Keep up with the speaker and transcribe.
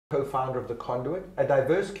co-founder of the Conduit, a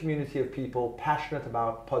diverse community of people passionate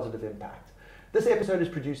about positive impact. This episode is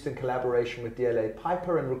produced in collaboration with DLA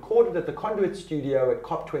Piper and recorded at the Conduit studio at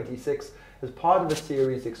COP26 as part of a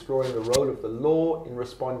series exploring the role of the law in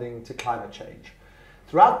responding to climate change.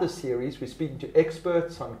 Throughout this series, we're speaking to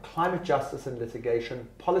experts on climate justice and litigation,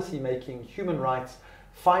 policy making, human rights,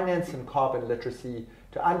 finance and carbon literacy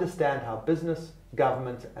to understand how business,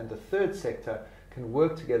 government and the third sector can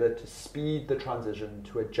work together to speed the transition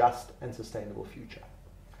to a just and sustainable future.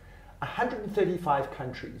 135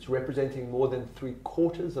 countries, representing more than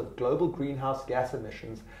 3/4 of global greenhouse gas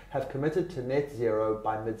emissions, have committed to net zero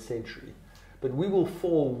by mid-century. But we will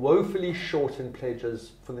fall woefully short in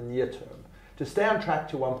pledges for the near term. To stay on track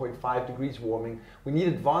to 1.5 degrees warming, we need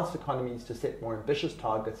advanced economies to set more ambitious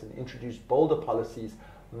targets and introduce bolder policies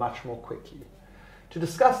much more quickly. To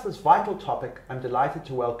discuss this vital topic, I'm delighted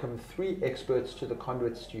to welcome 3 experts to the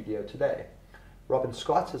Conduit studio today. Robyn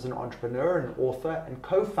Scott is an entrepreneur and author and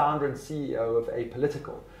co-founder and CEO of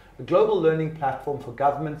Apolitical, a global learning platform for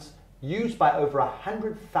governments used by over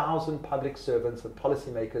 100,000 public servants and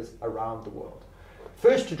policymakers around the world.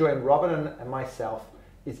 First to join Robyn and myself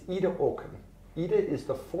is Auken. Ida is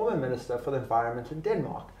the former Minister for the Environment in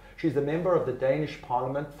Denmark. She's a member of the Danish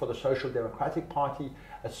Parliament for the Social Democratic Party,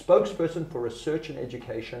 a spokesperson for research and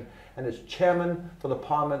education, and is chairman for the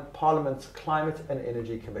Parliament's Climate and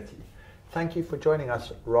Energy Committee. Thank you for joining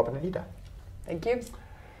us, Robyn and Ida. Thank you.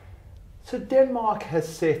 So Denmark has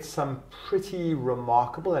set some pretty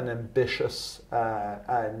remarkable and ambitious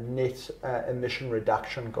net emission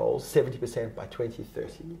reduction goals, 70% by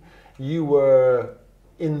 2030. You were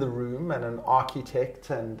in the room and an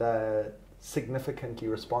architect and significantly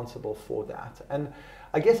responsible for that. And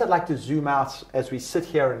I guess I'd like to zoom out as we sit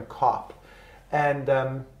here in COP and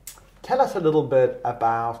tell us a little bit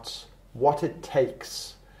about what it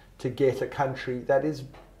takes to get a country that is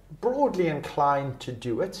broadly inclined to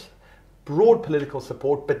do it, broad political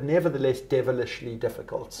support, but nevertheless devilishly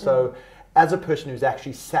difficult. So as a person who's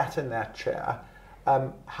actually sat in that chair,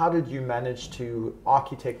 how did you manage to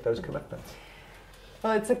architect those commitments?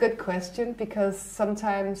 Well, it's a good question because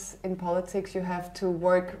sometimes in politics you have to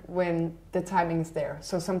work when the timing is there.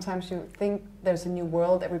 So sometimes you think there's a new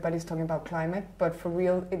world, everybody's talking about climate, but for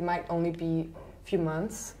real it might only be a few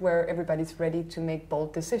months where everybody's ready to make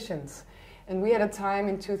bold decisions. And we had a time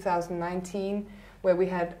in 2019 where we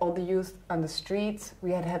had all the youth on the streets.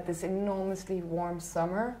 We had this enormously warm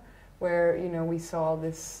summer where, you know, we saw all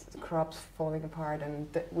these crops falling apart and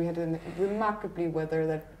we had a remarkably weather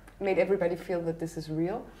that made everybody feel that this is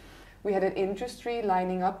real. We had an industry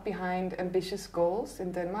lining up behind ambitious goals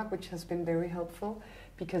in Denmark, which has been very helpful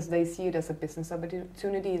because they see it as a business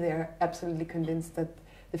opportunity. They're absolutely convinced that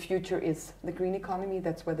the future is the green economy.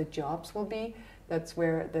 That's where the jobs will be. That's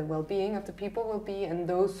where the well-being of the people will be, and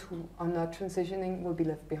those who are not transitioning will be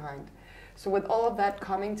left behind. So with all of that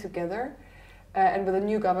coming together, and with a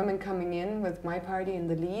new government coming in with my party in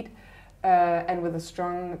the lead, and with a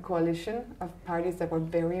strong coalition of parties that were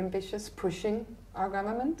very ambitious, pushing our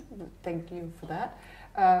government, thank you for that,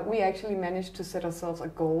 we actually managed to set ourselves a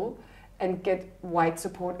goal and get wide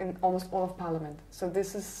support in almost all of Parliament. So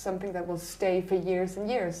this is something that will stay for years and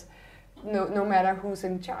years, no matter who's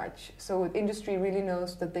in charge. So industry really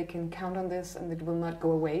knows that they can count on this and it will not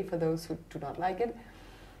go away for those who do not like it.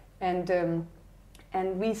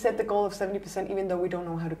 And we set the goal of 70% even though we don't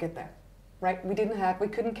know how to get there. Right? We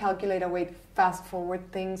couldn't calculate our way, fast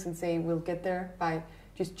forward things and say we'll get there by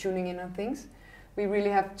just tuning in on things. We really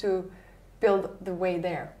have to build the way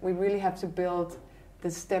there. We really have to build the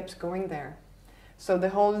steps going there. So the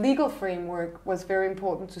whole legal framework was very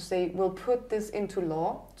important to say we'll put this into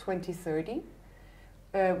law 2030.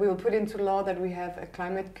 We will put into law that we have a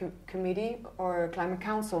climate committee or a climate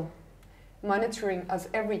council monitoring us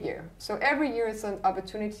every year. So every year is an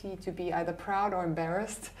opportunity to be either proud or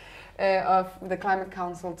embarrassed of the Climate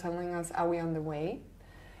Council telling us, are we on the way?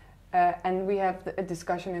 And we have a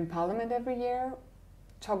discussion in Parliament every year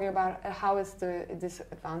talking about how is this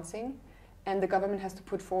advancing, and the government has to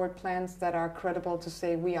put forward plans that are credible to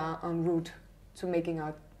say we are en route to making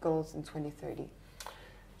our goals in 2030.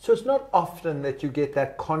 So it's not often that you get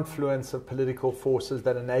that confluence of political forces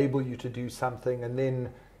that enable you to do something and then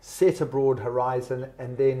set a broad horizon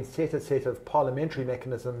and then set a set of parliamentary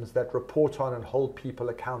mechanisms that report on and hold people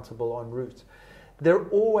accountable en route. There are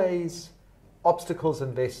always obstacles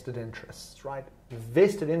and vested interests, right?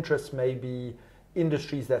 Vested interests may be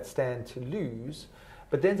industries that stand to lose,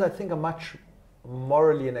 but then I think a much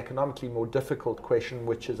morally and economically more difficult question,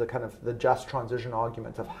 which is a kind of the just transition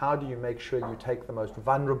argument of how do you make sure you take the most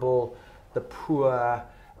vulnerable, the poor,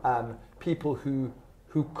 people who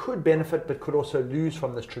who could benefit but could also lose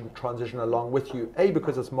from this transition along with you, A,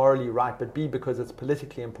 because it's morally right, but B, because it's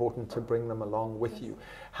politically important to bring them along with you.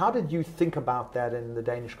 How did you think about that in the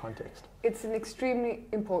Danish context? It's an extremely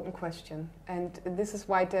important question, and this is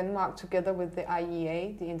why Denmark, together with the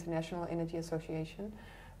IEA, the International Energy Association,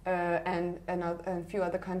 and a few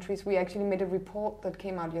other countries, we actually made a report that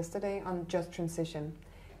came out yesterday on just transition.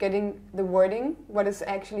 Getting the wording, what is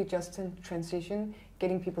actually just a transition,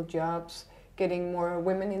 getting people jobs, getting more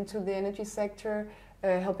women into the energy sector,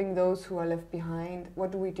 helping those who are left behind.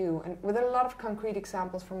 What do we do? And with a lot of concrete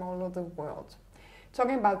examples from all over the world.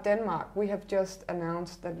 Talking about Denmark, we have just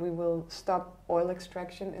announced that we will stop oil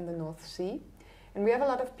extraction in the North Sea. And we have a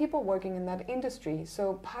lot of people working in that industry.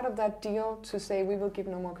 So part of that deal to say we will give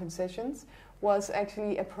no more concessions was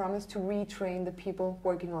actually a promise to retrain the people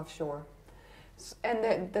working offshore.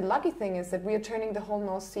 And the lucky thing is that we are turning the whole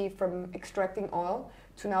North Sea from extracting oil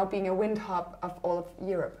to now being a wind hub of all of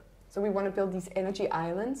Europe. So we want to build these energy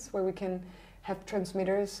islands where we can have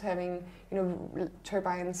transmitters, having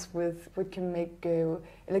turbines which can make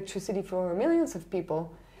electricity for millions of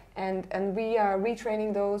people, and we are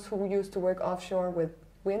retraining those who used to work offshore with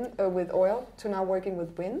oil to now working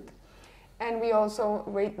with wind, and we also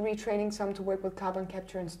retraining some to work with carbon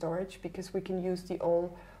capture and storage, because we can use the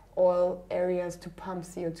old oil areas to pump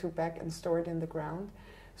CO2 back and store it in the ground.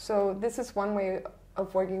 So this is one way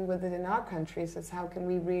of working with it in our countries, is how can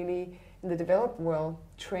we really, in the developed world,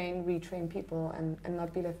 retrain people and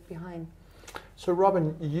not be left behind. So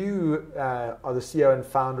Robyn, you are the CEO and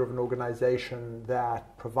founder of an organization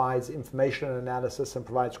that provides information analysis and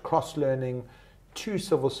provides cross-learning to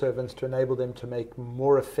civil servants to enable them to make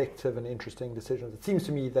more effective and interesting decisions. It seems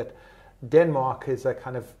to me that Denmark is a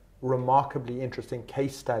kind of remarkably interesting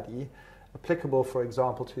case study, applicable, for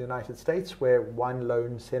example, to the United States, where one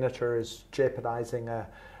lone senator is jeopardizing a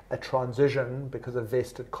transition because of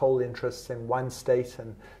vested coal interests in one state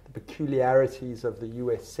and the peculiarities of the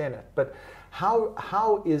US Senate. But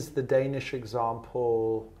how is the Danish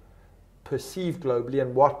example perceived globally,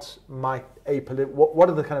 and what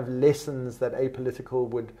are the kind of lessons that apolitical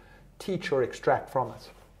would teach or extract from it?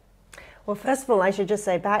 Well, first of all, I should just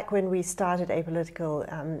say, back when we started Apolitical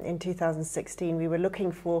in 2016, we were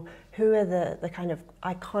looking for who are the kind of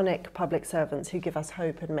iconic public servants who give us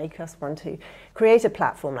hope and make us want to create a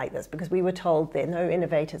platform like this, because we were told there are no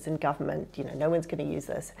innovators in government, no one's going to use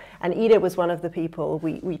this. And Ida was one of the people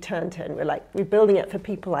we turned to, and we're building it for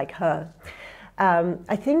people like her.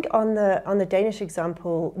 I think on the Danish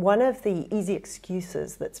example, one of the easy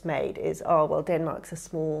excuses that's made is, oh, well, Denmark's a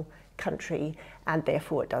small country and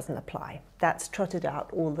therefore it doesn't apply. That's trotted out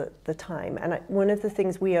all the time. And one of the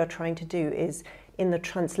things we are trying to do is, in the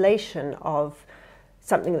translation of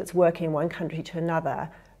something that's working in one country to another,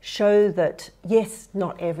 show that, yes,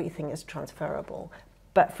 not everything is transferable,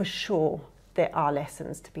 but for sure there are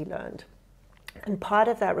lessons to be learned. And part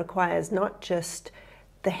of that requires not just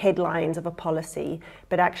the headlines of a policy,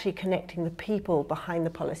 but actually connecting the people behind the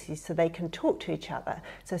policy so they can talk to each other.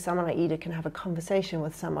 So someone like Ida can have a conversation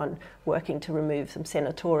with someone working to remove some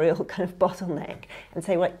senatorial kind of bottleneck and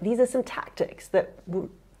say, well, these are some tactics that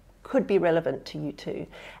could be relevant to you too.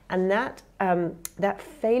 And that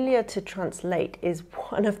failure to translate is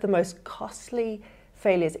one of the most costly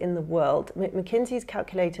failures in the world. McKinsey's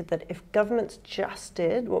calculated that if governments just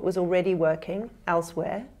did what was already working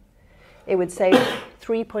elsewhere, it would save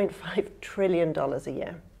 $3.5 trillion a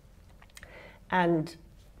year. And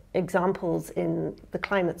examples in the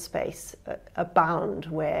climate space abound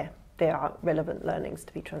where there are relevant learnings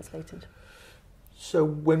to be translated. So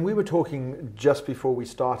when we were talking just before we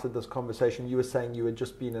started this conversation, you were saying you had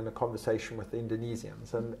just been in a conversation with the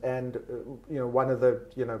Indonesians, and one of the,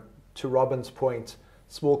 to Robyn's point,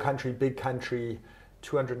 small country, big country,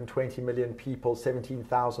 220 million people,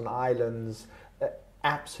 17,000 islands,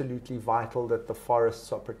 absolutely vital that the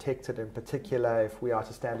forests are protected, in particular if we are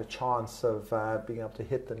to stand a chance of being able to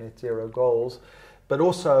hit the net zero goals, but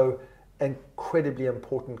also an incredibly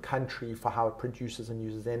important country for how it produces and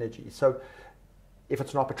uses energy. So if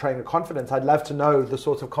it's not betraying the confidence, I'd love to know the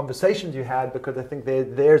sorts of conversations you had, because I think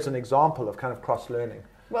there's an example of kind of cross-learning.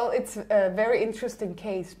 Well, it's a very interesting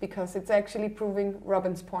case, because it's actually proving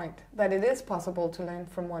Robyn's point, that it is possible to learn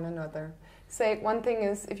from one another. Say, one thing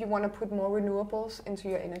is, if you want to put more renewables into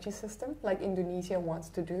your energy system, like Indonesia wants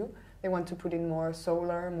to do, they want to put in more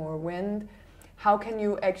solar, more wind, how can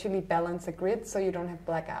you actually balance a grid so you don't have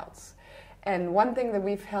blackouts? And one thing that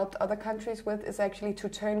we've helped other countries with is actually to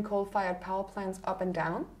turn coal-fired power plants up and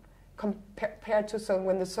down, compared to, so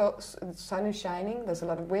when the sun is shining, there's a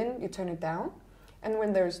lot of wind, you turn it down, and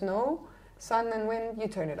when there's no sun and wind, you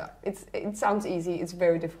turn it up. It sounds easy, it's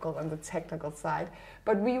very difficult on the technical side,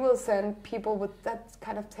 but we will send people with that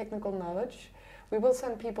kind of technical knowledge. We will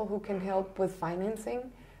send people who can help with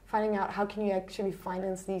financing, finding out how can you actually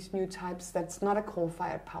finance these new types that's not a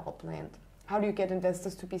coal-fired power plant. How do you get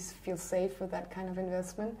investors to feel safe with that kind of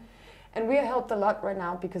investment? And we are helped a lot right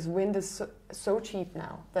now because wind is so cheap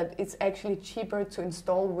now that it's actually cheaper to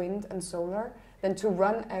install wind and solar than to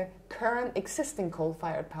run a current existing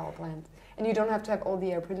coal-fired power plant. And you don't have to have all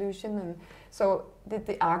the air pollution. And so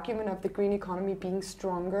the argument of the green economy being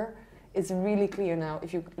stronger is really clear now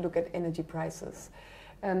if you look at energy prices.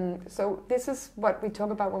 So this is what we talk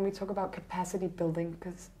about when we talk about capacity building,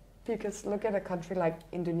 because look at a country like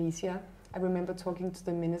Indonesia. I remember talking to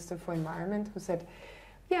the Minister for Environment who said,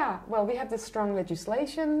 yeah, well, we have this strong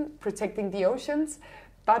legislation protecting the oceans,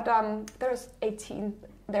 but there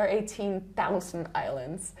are 18,000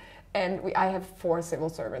 islands, and I have 4 civil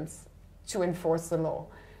servants to enforce the law.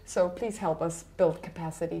 So please help us build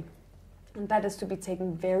capacity. And that is to be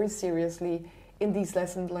taken very seriously in these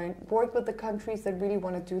lessons learned. Work with the countries that really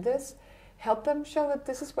want to do this. Help them show that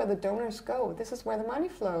this is where the donors go. This is where the money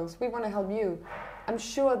flows. We want to help you. I'm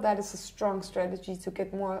sure that is a strong strategy to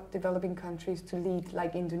get more developing countries to lead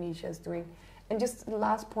like Indonesia is doing. And just the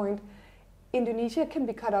last point, Indonesia can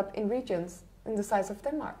be cut up in regions in the size of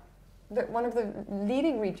Denmark. One of the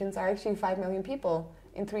leading regions are actually 5 million people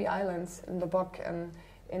in 3 islands, in Lombok and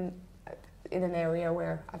in an area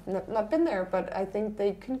where I've not been there, but I think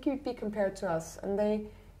they can be compared to us and they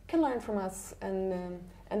can learn from us.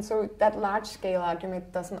 And so that large-scale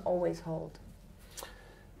argument doesn't always hold.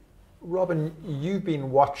 Robyn, you've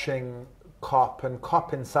been watching COP, and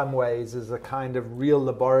COP in some ways is a kind of real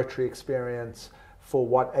laboratory experience for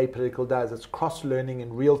what apolitical does. It's cross-learning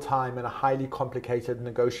in real time in a highly complicated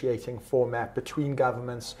negotiating format between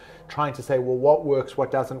governments, trying to say, well, what works,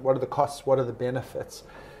 what doesn't, what are the costs, what are the benefits?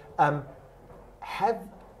 Have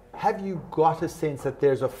you got a sense that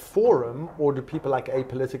there's a forum, or do people like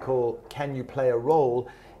apolitical, can you play a role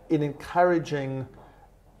in encouraging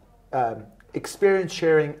experience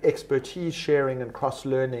sharing, expertise sharing, and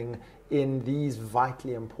cross-learning in these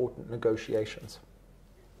vitally important negotiations?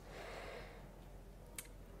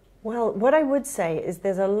 Well, what I would say is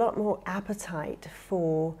there's a lot more appetite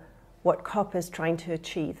for what COP is trying to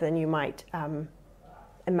achieve than you might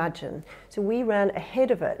imagine. So we ran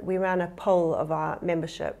ahead of it. We ran a poll of our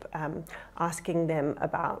membership asking them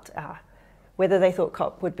about whether they thought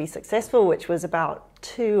COP would be successful, which was about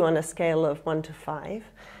 2 on a scale of 1 to 5.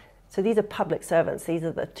 So these are public servants. These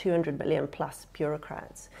are the 200 million plus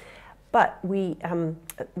bureaucrats. But we,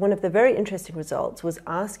 one of the very interesting results was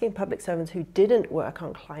asking public servants who didn't work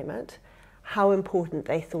on climate how important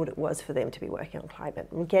they thought it was for them to be working on climate.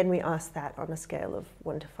 And again, we asked that on a scale of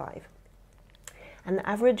 1 to 5. And the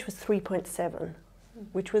average was 3.7,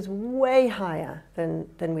 which was way higher than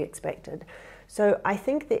we expected. So I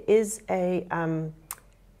think there is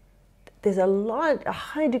there's a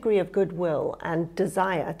high degree of goodwill and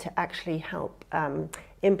desire to actually help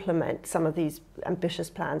implement some of these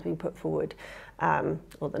ambitious plans being put forward,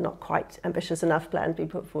 or the not quite ambitious enough plans being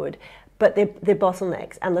put forward, but they're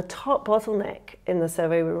bottlenecks. And the top bottleneck in the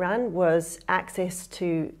survey we ran was access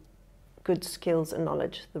to good skills and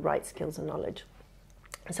knowledge, the right skills and knowledge.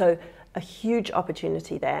 So a huge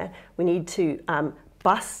opportunity there. We need to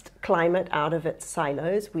bust climate out of its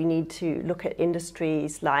silos. We need to look at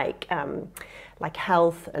industries like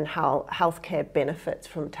health and how healthcare benefits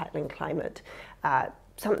from tackling climate.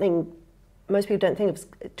 Something most people don't think of is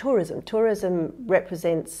tourism. Tourism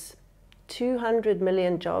represents 200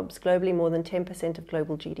 million jobs globally, more than 10% of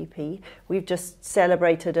global GDP. We've just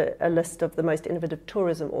celebrated a list of the most innovative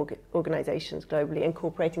tourism organizations globally,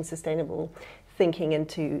 incorporating sustainable thinking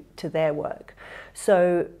into their work.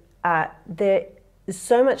 So there is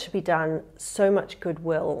so much to be done, so much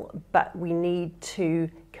goodwill, but we need to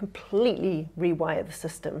completely rewire the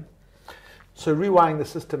system. So rewiring the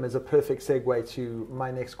system is a perfect segue to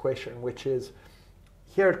my next question, which is,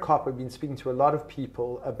 here at COP, we've been speaking to a lot of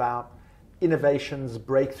people about innovations,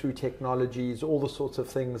 breakthrough technologies, all the sorts of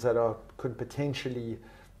things that could potentially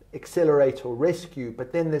accelerate or rescue,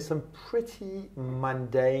 but then there's some pretty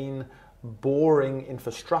mundane, boring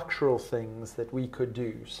infrastructural things that we could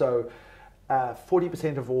do. So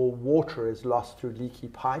 40% of all water is lost through leaky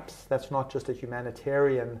pipes. That's not just a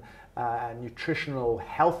humanitarian nutritional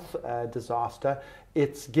health disaster.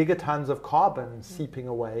 It's gigatons of carbon seeping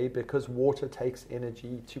away because water takes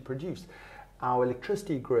energy to produce. Our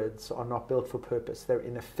electricity grids are not built for purpose. They're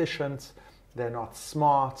inefficient, they're not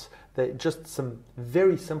smart, they're just some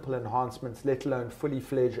very simple enhancements, let alone fully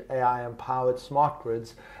fledged AI-empowered smart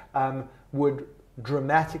grids, would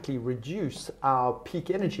dramatically reduce our peak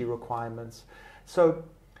energy requirements. So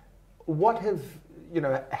what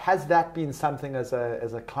has that been something as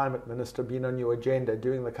a climate minister been on your agenda,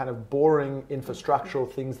 doing the kind of boring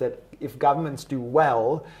infrastructural things that if governments do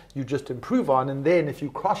well, you just improve on, and then if you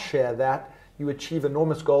cross-share that, you achieve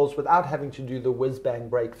enormous goals without having to do the whiz-bang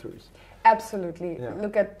breakthroughs? Absolutely. Yeah.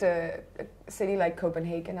 Look at a city like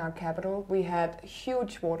Copenhagen, our capital. We had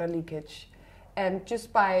huge water leakage. And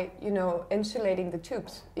just by, insulating the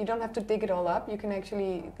tubes, you don't have to dig it all up. You can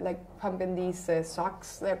actually pump in these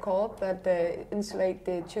socks, they're called, that insulate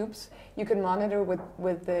the tubes. You can monitor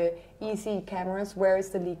with the easy cameras where is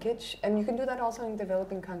the leakage. And you can do that also in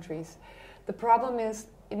developing countries. The problem is,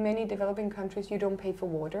 in many developing countries, you don't pay for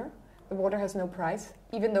water. The water has no price,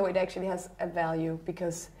 even though it actually has a value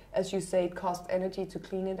because, as you say, it costs energy to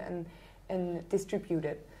clean it and distribute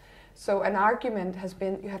it. So an argument has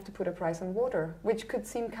been you have to put a price on water, which could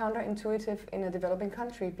seem counterintuitive in a developing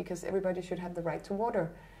country because everybody should have the right to water.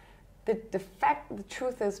 The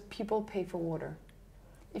truth is people pay for water.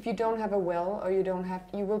 If you don't have a well or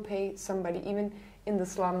you will pay somebody. Even in the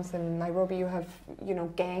slums in Nairobi, you have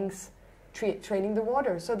gangs trading the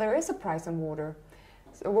water. So there is a price on water.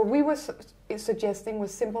 So what we were suggesting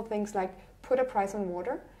was simple things like put a price on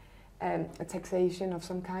water, a taxation of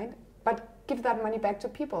some kind, but give that money back to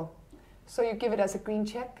people. So you give it as a green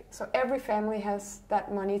check. So every family has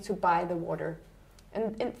that money to buy the water.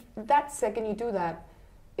 And in that second you do that,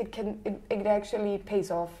 it actually pays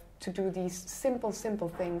off to do these simple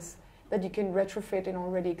things that you can retrofit in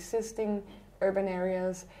already existing urban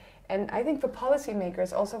areas. And I think for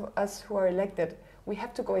policymakers, also us who are elected, we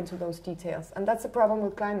have to go into those details. And that's the problem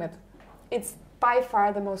with climate. It's by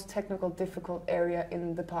far the most technical, difficult area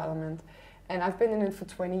in the parliament. And I've been in it for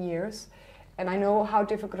 20 years. And I know how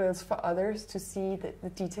difficult it is for others to see the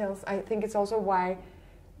details. I think it's also why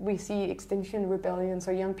we see Extinction Rebellions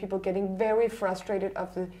or young people getting very frustrated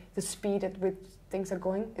of the speed at which things are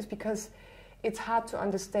going, is because it's hard to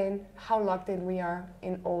understand how locked in we are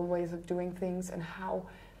in old ways of doing things and how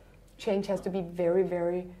change has to be very,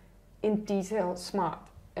 very in detail, smart,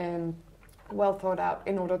 and well thought out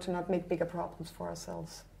in order to not make bigger problems for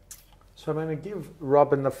ourselves. So I'm going to give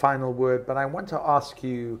Robyn the final word, but I want to ask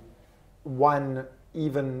you one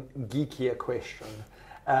even geekier question,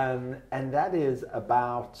 and that is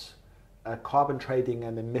about carbon trading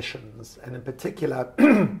and emissions. And in particular,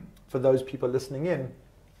 for those people listening in,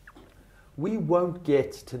 we won't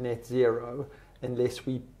get to net zero unless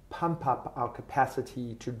we pump up our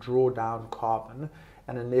capacity to draw down carbon,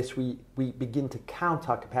 and unless we begin to count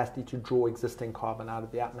our capacity to draw existing carbon out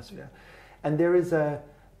of the atmosphere. And there is a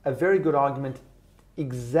very good argument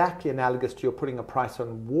exactly analogous to your putting a price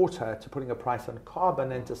on water, to putting a price on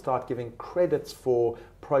carbon, and to start giving credits for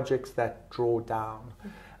projects that draw down.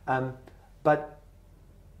 But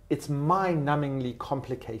it's mind-numbingly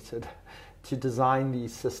complicated to design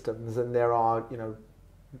these systems, and there are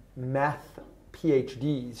math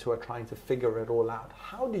PhDs who are trying to figure it all out.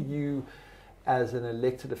 How do you, as an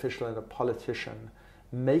elected official and a politician,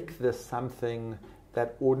 make this something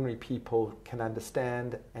that ordinary people can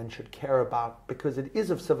understand and should care about? Because it is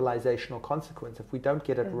of civilizational consequence. If we don't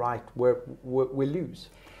get it right, we lose.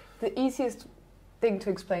 The easiest thing to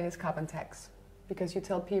explain is carbon tax, because you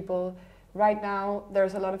tell people right now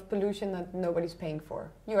there's a lot of pollution that nobody's paying for.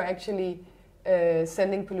 You're actually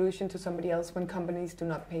sending pollution to somebody else when companies do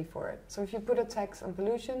not pay for it. So if you put a tax on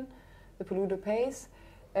pollution, the polluter pays,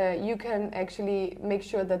 you can actually make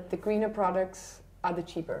sure that the greener products are the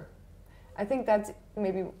cheaper. I think that's,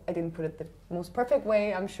 maybe I didn't put it the most perfect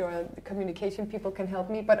way, I'm sure the communication people can help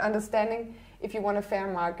me, but understanding if you want a fair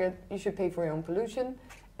market, you should pay for your own pollution.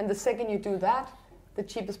 And the second you do that, the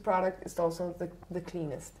cheapest product is also the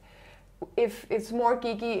cleanest. If it's more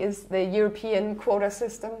geeky, is the European quota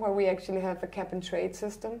system, where we actually have a cap and trade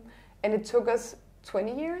system. And it took us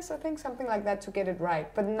 20 years, I think, something like that, to get it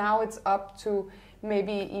right. But now it's up to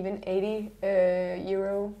maybe even 80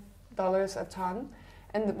 euro dollars a ton.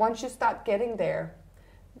 And once you start getting there,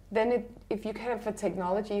 then if you have a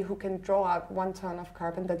technology who can draw out 1 ton of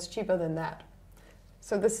carbon, that's cheaper than that.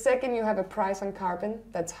 So the second you have a price on carbon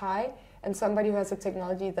that's high, and somebody who has a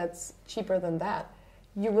technology that's cheaper than that,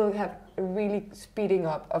 you will have a really speeding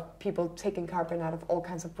up of people taking carbon out of all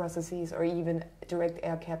kinds of processes, or even direct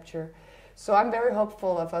air capture. So I'm very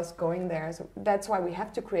hopeful of us going there. So that's why we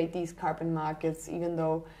have to create these carbon markets, even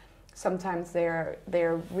though sometimes they're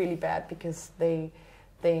really bad, because they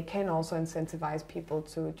can also incentivize people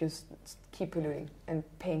to just keep polluting and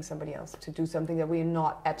paying somebody else to do something that we're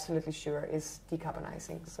not absolutely sure is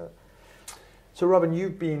decarbonizing. So Robyn,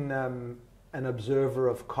 you've been an observer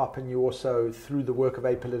of COP, and you also, through the work of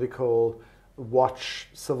Apolitical, watch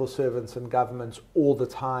civil servants and governments all the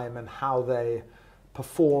time and how they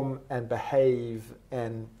perform and behave,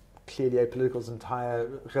 and clearly Apolitical's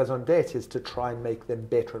entire raison d'etre is to try and make them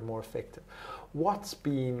better and more effective. What's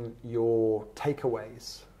been your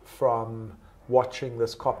takeaways from watching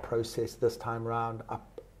this COP process this time around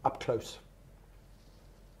up close?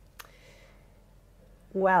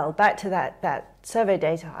 Well, back to that survey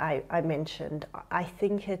data I mentioned, I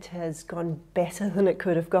think it has gone better than it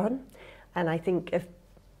could have gone. And I think if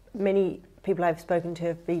many people I've spoken to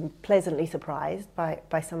have been pleasantly surprised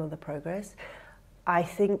by some of the progress. I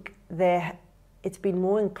think it's been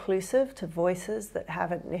more inclusive to voices that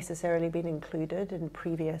haven't necessarily been included in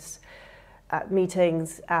previous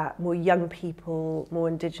meetings, more young people, more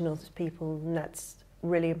Indigenous people, and that's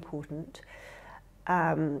really important.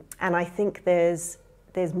 And I think there's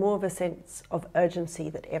more of a sense of urgency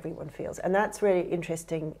that everyone feels. And that's really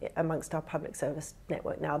interesting amongst our public service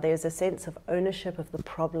network now. There's a sense of ownership of the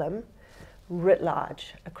problem writ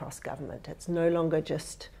large across government. It's no longer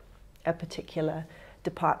just a particular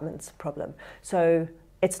department's problem. So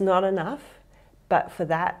it's not enough, but for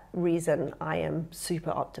that reason, I am super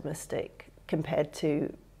optimistic compared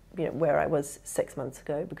to where I was 6 months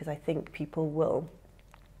ago, because I think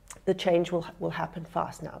the change will happen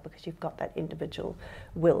fast now because you've got that individual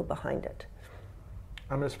will behind it.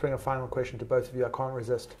 I'm going to spring a final question to both of you. I can't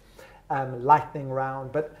resist. Lightning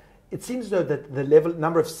round, but it seems though that the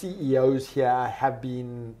number of CEOs here have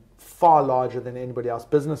been far larger than anybody else.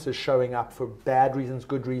 Businesses showing up for bad reasons,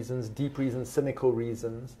 good reasons, deep reasons, cynical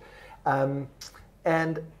reasons.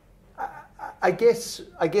 And I guess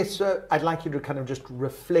I'd like you to kind of just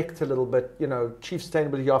reflect a little bit. Chief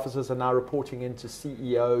sustainability officers are now reporting into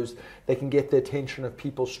CEOs. They can get the attention of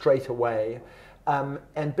people straight away.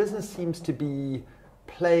 And business seems to be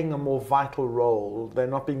playing a more vital role. They're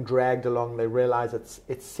not being dragged along. They realize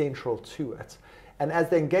it's central to it. And as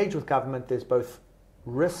they engage with government, there's both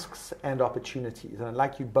risks and opportunities. And I'd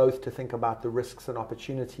like you both to think about the risks and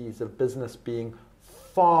opportunities of business being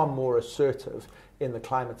far more assertive in the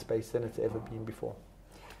climate space than it's ever been before.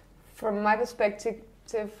 From my perspective,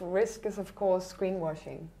 risk is of course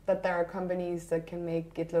greenwashing, that there are companies that can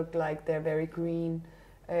make it look like they're very green.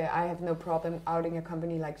 I have no problem outing a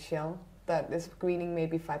company like Shell that is greening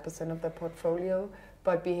maybe 5% of their portfolio,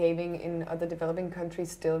 but behaving in other developing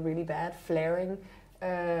countries still really bad, flaring.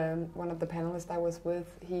 One of the panelists I was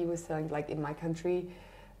with, he was saying, like, in my country,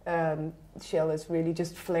 Shell is really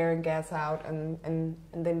just flaring gas out and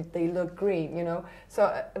then they look green,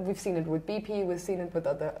 So we've seen it with BP, we've seen it with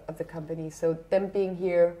other companies. So them being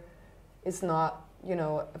here is not,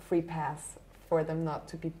 a free pass for them not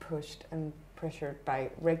to be pushed and pressured by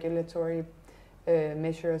regulatory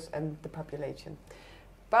measures and the population.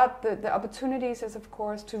 But the opportunities is, of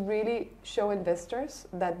course, to really show investors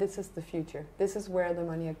that this is the future. This is where the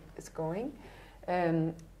money is going.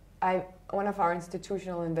 One of our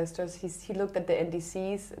institutional investors, he looked at the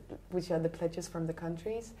NDCs, which are the pledges from the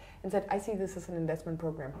countries, and said, I see this as an investment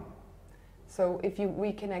program. So if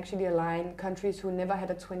we can actually align countries who never had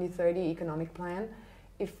a 2030 economic plan,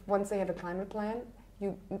 if once they have a climate plan,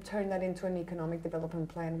 you turn that into an economic development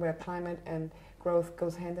plan where climate and growth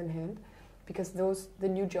goes hand in hand, because the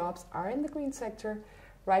new jobs are in the green sector.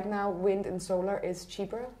 Right now, wind and solar is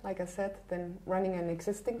cheaper, like I said, than running an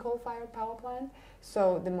existing coal-fired power plant.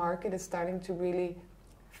 So the market is starting to really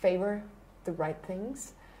favor the right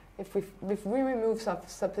things. If we remove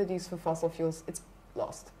subsidies for fossil fuels, it's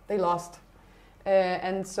lost. They lost.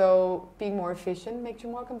 And so being more efficient makes you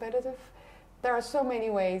more competitive. There are so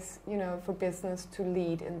many ways, for business to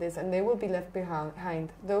lead in this, and they will be left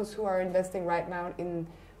behind. Those who are investing right now in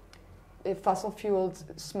fossil fueled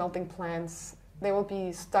smelting plants, they will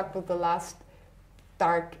be stuck with the last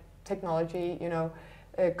dark technology.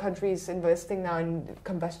 Countries investing now in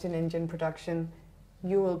combustion engine production,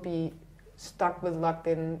 you will be stuck with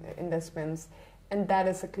locked-in investments, and that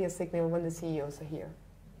is a clear signal when the CEOs are here.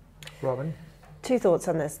 Robyn? Two thoughts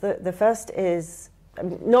on this. The first is,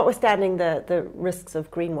 notwithstanding the risks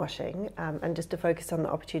of greenwashing, and just to focus on the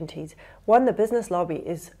opportunities, one, the business lobby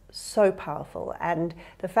is so powerful, and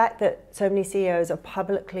the fact that so many CEOs are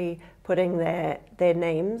publicly putting their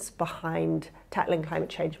names behind tackling climate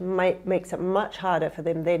change makes it much harder for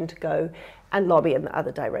them then to go and lobby in the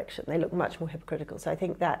other direction. They look much more hypocritical. So I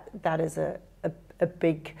think that is a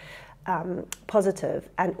big positive.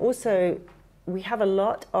 And also, we have a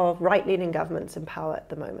lot of right-leaning governments in power at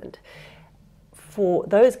the moment. For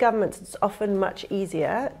those governments, it's often much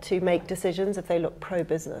easier to make decisions if they look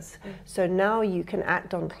pro-business. So now you can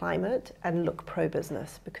act on climate and look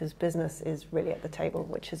pro-business, because business is really at the table,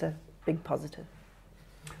 which is a big positive.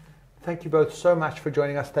 Thank you both so much for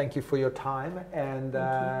joining us. Thank you for your time, and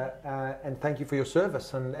thank you for your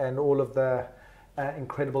service and all of the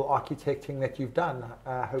incredible architecting that you've done.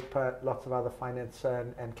 I hope lots of other finance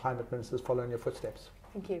and climate ministers follow in your footsteps.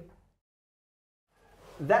 Thank you.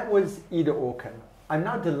 That was Ida Auken. I'm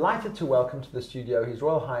now delighted to welcome to the studio His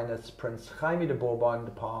Royal Highness Prince Jaime de Bourbon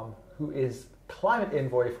de Parme, who is Climate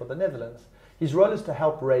Envoy for the Netherlands. His role is to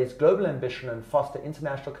help raise global ambition and foster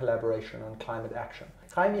international collaboration on climate action.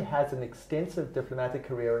 Jaime has an extensive diplomatic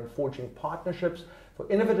career in forging partnerships for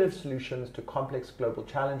innovative solutions to complex global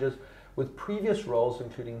challenges, with previous roles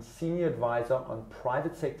including Senior Advisor on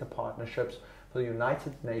Private Sector Partnerships for the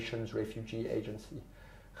United Nations Refugee Agency.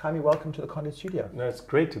 Jaime, welcome to the Conduit studio. No, it's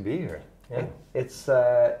great to be here. Yeah. It's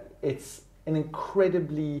an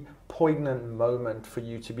incredibly poignant moment for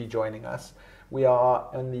you to be joining us. We are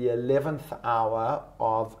in the 11th hour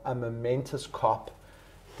of a momentous COP,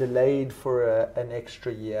 delayed for an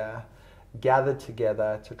extra year, gathered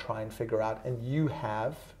together to try and figure out, and you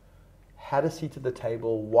have had a seat at the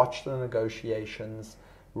table, watched the negotiations,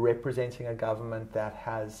 representing a government that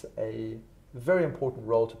has a very important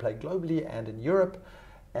role to play globally and in Europe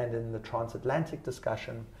and in the transatlantic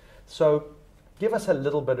discussion. So give us a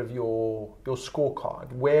little bit of your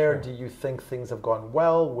scorecard. Where do you think things have gone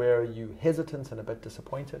well? Where are you hesitant and a bit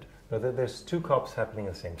disappointed? No, there's two COPs happening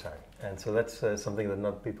at the same time. And so that's something that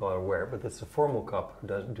not people are aware, but it's a formal COP who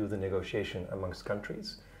does do the negotiation amongst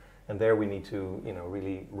countries. And there we need to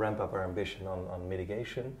really ramp up our ambition on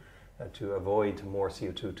mitigation to avoid more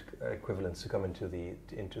CO2 equivalents to come into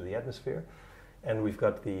the atmosphere. And we've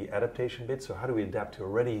got the adaptation bit, so how do we adapt to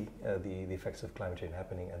already the effects of climate change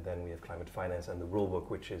happening, and then we have climate finance and the rule book,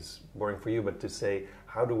 which is boring for you, but to say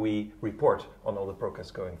how do we report on all the progress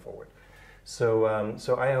going forward. So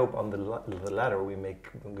so I hope on the latter we make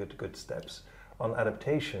good steps. On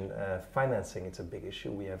adaptation, financing, it's a big issue.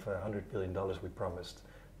 We have $100 billion we promised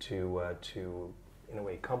to in a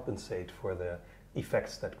way compensate for the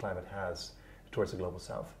effects that climate has towards the Global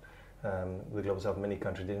South. The Global South, many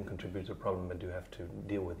countries didn't contribute to the problem but do have to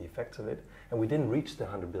deal with the effects of it. And we didn't reach the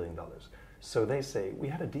 $100 billion. So they say, we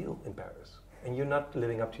had a deal in Paris and you're not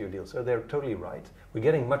living up to your deal. So they're totally right. We're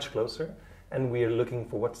getting much closer and we are looking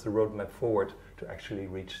for what's the roadmap forward to actually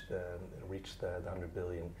reach the $100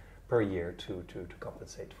 billion per year to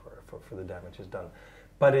compensate for the damages done.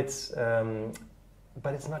 But it's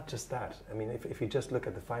not just that. I mean, if you just look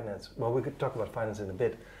at the finance, well, we could talk about finance in a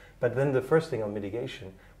bit, but then the first thing on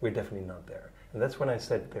mitigation, we're definitely not there. And that's when I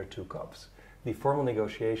said there are two COPs. The formal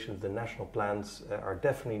negotiations, the national plans are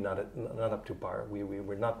definitely not up to par.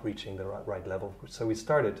 We're not reaching the right level. So we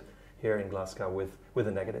started here in Glasgow with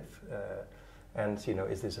a negative. And,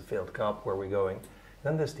 is this a failed COP? Where are we going?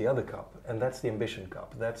 Then there's the other COP, and that's the ambition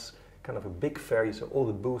COP. That's kind of a big ferry, so all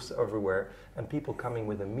the booths everywhere, and people coming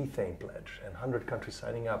with a methane pledge, and 100 countries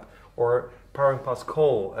signing up, or powering past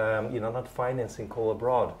coal, not financing coal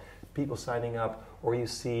abroad, people signing up, or you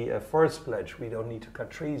see a forest pledge, we don't need to cut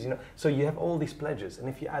trees, So you have all these pledges, and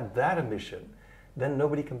if you add that ambition, then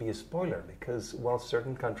nobody can be a spoiler, because while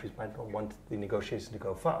certain countries might not want the negotiations to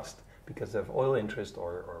go fast, because they have oil interest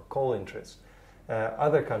or coal interest,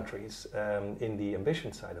 other countries in the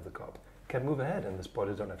ambition side of the COP can move ahead and the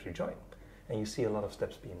spoilers don't have to join. And you see a lot of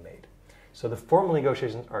steps being made. So the formal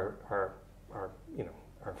negotiations are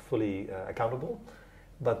fully accountable,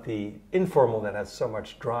 but the informal that has so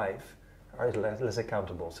much drive are less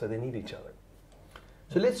accountable, so they need each other.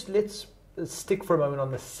 So let's stick for a moment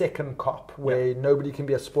on the second COP, where nobody can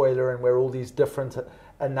be a spoiler and where all these different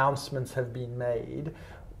announcements have been made,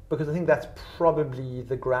 because I think that's probably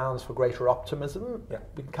the grounds for greater optimism. Yeah.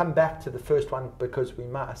 We can come back to the first one because we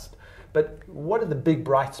must. But what are the big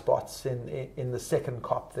bright spots in the second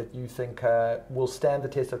COP that you think will stand the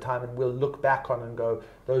test of time and we'll look back on and go,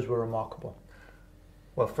 those were remarkable?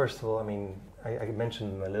 Well, first of all, I mean, I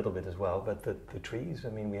mentioned them a little bit as well, but the trees, I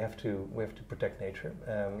mean, we have to protect nature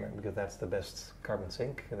because that's the best carbon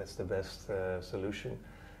sink, that's the best solution.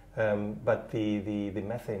 But the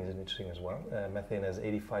methane is interesting as well. Methane has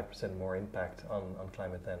 85% more impact on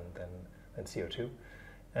climate than CO2.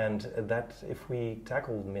 And that if we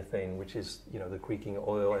tackle methane, which is the creaking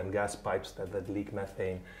oil and gas pipes that leak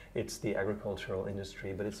methane, it's the agricultural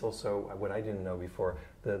industry, but it's also what I didn't know before,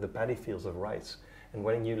 the paddy fields of rice. And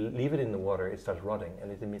when you leave it in the water, it starts rotting and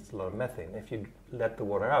it emits a lot of methane. If you let the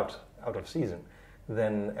water out of season,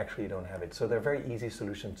 then actually you don't have it. So they're very easy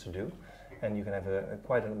solutions to do, and you can have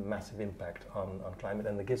quite a massive impact on climate,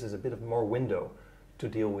 and it gives us a bit of more window to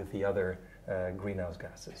deal with the other greenhouse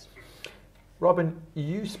gases. Robyn,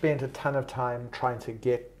 you spent a ton of time trying to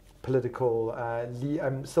get political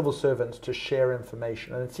civil servants to share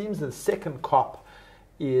information, and it seems the second COP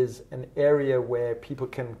is an area where people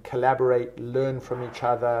can collaborate, learn from each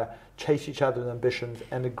other, chase each other's ambitions,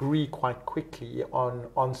 and agree quite quickly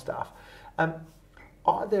on stuff.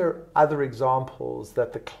 Are there other examples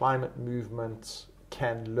that the climate movement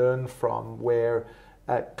can learn from where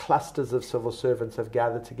clusters of civil servants have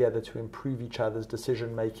gathered together to improve each other's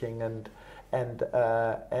decision making and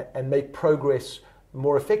make progress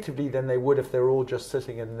more effectively than they would if they're all just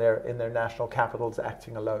sitting in their national capitals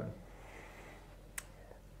acting alone?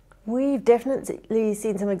 We've definitely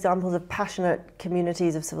seen some examples of passionate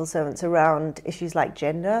communities of civil servants around issues like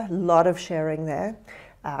gender, a lot of sharing there,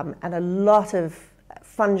 and a lot of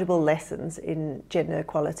fungible lessons in gender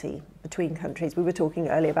equality between countries. We were talking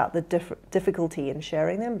earlier about the difficulty in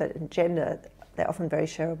sharing them, but in gender, they're often very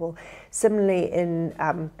shareable. Similarly,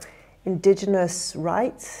 in Indigenous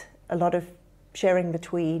rights, a lot of sharing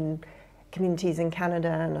between communities in Canada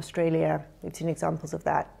and Australia. We've seen examples of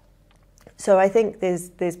that. So I think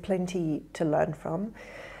there's plenty to learn from.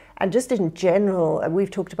 And just in general, and we've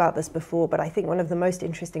talked about this before, but I think one of the most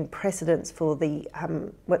interesting precedents for the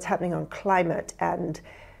what's happening on climate and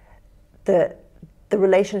the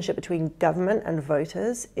relationship between government and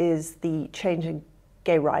voters is the change in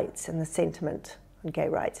gay rights and the sentiment on gay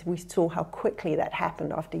rights. We saw how quickly that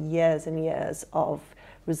happened after years and years of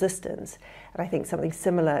resistance. And I think something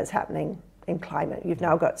similar is happening in climate. You've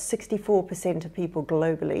now got 64% of people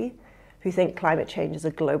globally who think climate change is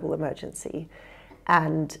a global emergency.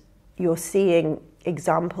 And you're seeing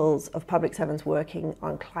examples of public servants working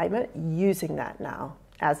on climate using that now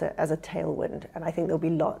as a tailwind. And I think there'll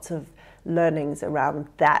be lots of learnings around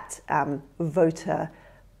that voter,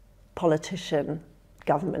 politician,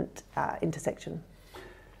 government intersection.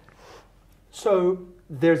 So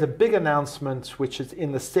there's a big announcement which is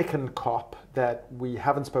in the second COP that we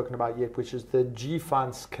haven't spoken about yet, which is the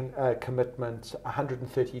G-Fund's commitment,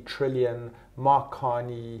 130 trillion. Mark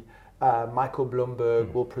Carney, Michael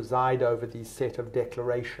Bloomberg will preside over these set of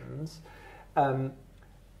declarations.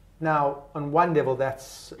 Now, on one level, that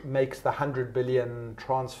makes the 100 billion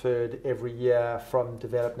transferred every year from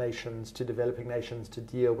developed nations to developing nations to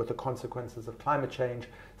deal with the consequences of climate change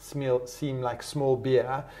seem like small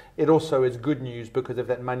beer. It also is good news because if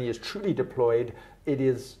that money is truly deployed, it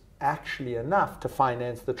is actually enough to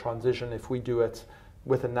finance the transition if we do it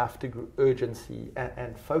with enough urgency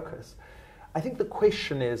and focus. I think the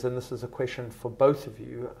question is, and this is a question for both of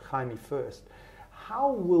you, Jaime first,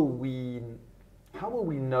 how will we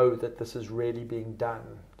know that this is really being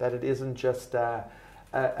done, that it isn't just a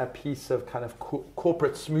piece of kind of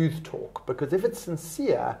corporate smooth talk? Because if it's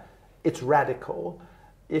sincere, it's radical.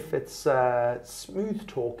 If it's smooth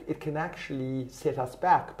talk, it can actually set us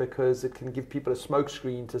back because it can give people a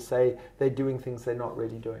smokescreen to say they're doing things they're not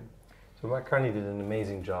really doing. So Mark Carney did an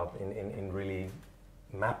amazing job in really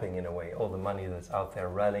mapping, in a way, all the money that's out there,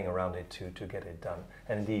 rallying around it to get it done.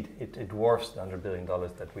 And indeed, it dwarfs the $100 billion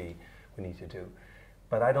that we need to do.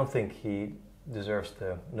 But I don't think he deserves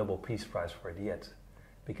the Nobel Peace Prize for it yet,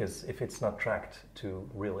 because if it's not tracked to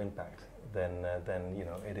real impact, then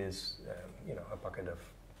it is a bucket of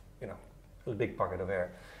a big pocket of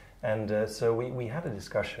air. And so we had a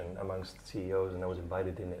discussion amongst CEOs, and I was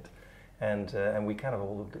invited in it, and we kind of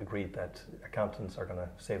all agreed that accountants are going to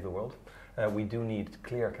save the world. We do need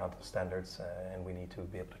clear accounting standards, and we need to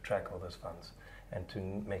be able to track all those funds and to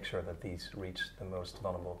make sure that these reach the most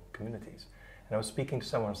vulnerable communities. And I was speaking to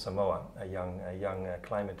someone in Samoa, a young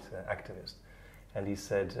climate activist, and he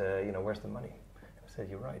said, where's the money? I said,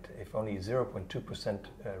 you're right. If only 0.2%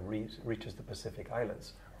 reaches the Pacific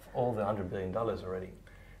Islands, of all the $100 billion already,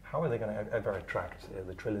 how are they going to ever attract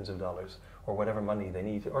the trillions of dollars or whatever money they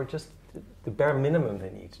need, or just the bare minimum they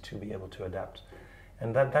need to be able to adapt?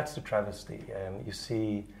 And that's the travesty. You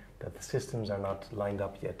see that the systems are not lined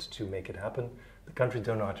up yet to make it happen. The countries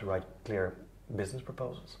don't know how to write clear business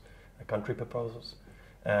proposals, country proposals.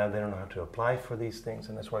 They don't know how to apply for these things,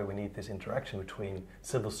 and that's why we need this interaction between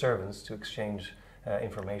civil servants to exchange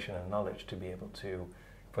information and knowledge to be able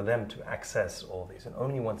for them to access all these. And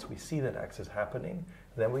only once we see that access happening,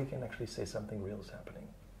 then we can actually say something real is happening.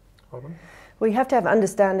 Robyn? Well, you have to have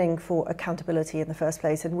understanding for accountability in the first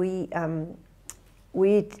place, and we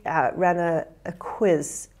ran a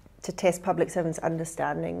quiz to test public servants'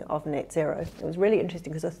 understanding of net zero. It was really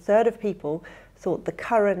interesting because a third of people thought the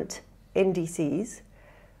current NDCs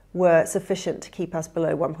were sufficient to keep us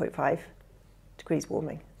below 1.5 degrees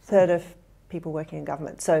warming. A third of people working in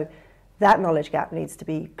government. So that knowledge gap needs to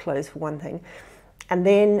be closed, for one thing. And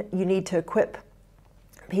then you need to equip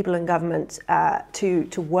people in government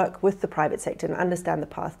to work with the private sector and understand the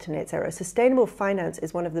path to net zero. Sustainable finance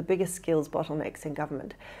is one of the biggest skills bottlenecks in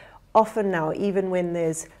government. often now, even when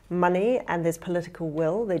there's money and there's political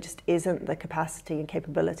will, there just isn't the capacity and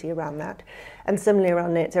capability around that. And similarly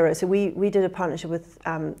around net zero. So we did a partnership with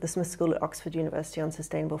the Smith School at Oxford University on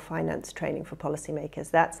sustainable finance training for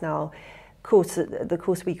policymakers. That's now the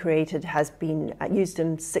course we created has been used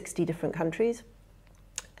in 60 different countries.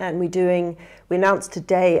 And we announced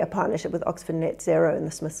today a partnership with Oxford Net Zero and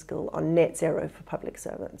the Smith School on net zero for public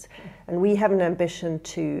servants. And we have an ambition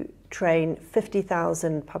to train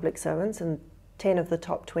 50,000 public servants and 10 of the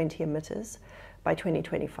top 20 emitters by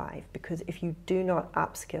 2025. Because if you do not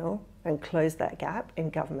upskill and close that gap in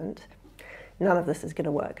government, none of this is going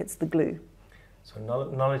to work. It's the glue. So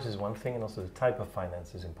knowledge is one thing, and also the type of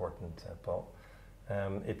finance is important, Paul.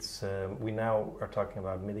 We now are talking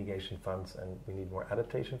about mitigation funds, and we need more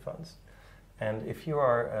adaptation funds. And if you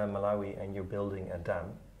are Malawi and you're building a dam,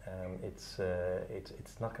 it's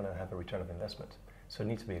not going to have a return of investment. So it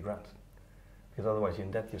needs to be a grant, because otherwise you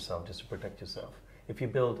indebt yourself just to protect yourself. If you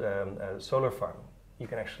build a solar farm, you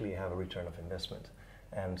can actually have a return of investment,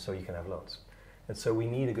 and so you can have loans. And so we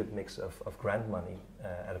need a good mix of grant money,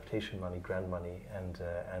 adaptation money, grant money,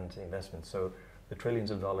 and investment. So the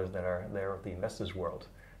trillions of dollars that are there of the investors' world,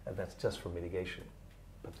 and that's just for mitigation.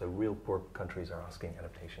 But the real poor countries are asking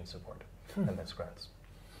adaptation support, and that's grants.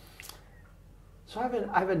 So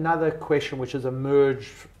I have another question which has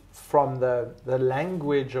emerged from the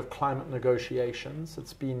language of climate negotiations.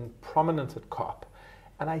 It's been prominent at COP,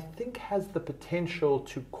 and I think has the potential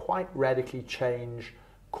to quite radically change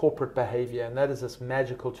corporate behavior, and that is this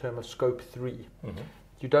magical term of scope 3. Mm-hmm.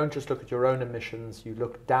 You don't just look at your own emissions, you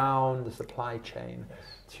look down the supply chain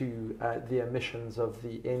to the emissions of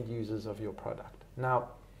the end users of your product. Now,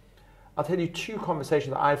 I'll tell you 2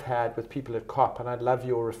 conversations that I've had with people at COP, and I'd love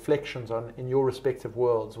your reflections on, in your respective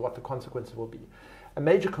worlds, what the consequences will be. A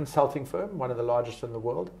major consulting firm, one of the largest in the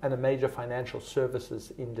world, and a major financial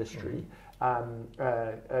services industry,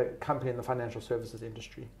 a company in the financial services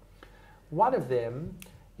industry. One of them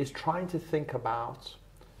is trying to think about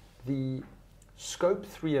the scope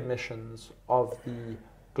 3 emissions of the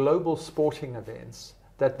global sporting events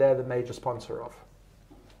that they're the major sponsor of,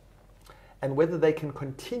 and whether they can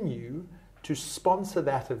continue to sponsor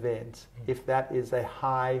that event if that is a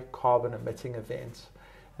high carbon emitting event,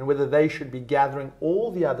 and whether they should be gathering all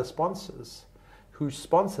the other sponsors who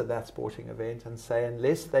sponsor that sporting event and say,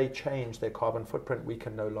 unless they change their carbon footprint, we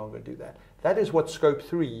can no longer do that. That is what scope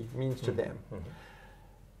 3 means to them.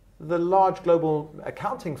 The large global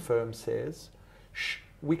accounting firm says,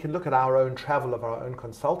 we can look at our own travel of our own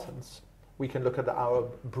consultants. We can look at our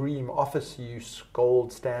BREEAM office use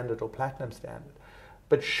gold standard or platinum standard.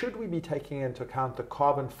 But should we be taking into account the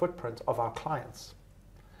carbon footprint of our clients?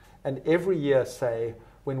 And every year say,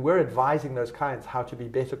 when we're advising those clients how to be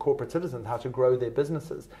better corporate citizens, how to grow their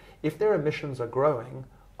businesses, if their emissions are growing,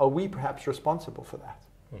 are we perhaps responsible for that?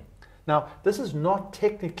 Now, this is not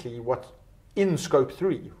technically what's in scope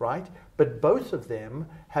 3, right? But both of them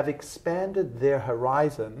have expanded their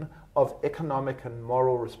horizon of economic and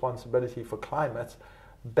moral responsibility for climate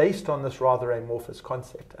based on this rather amorphous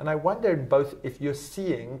concept. And I wonder in both, if you're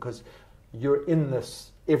seeing, because you're in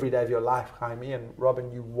this every day of your life, Jaime, and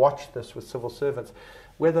Robyn, you watch this with civil servants,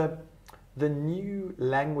 whether the new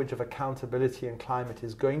language of accountability in climate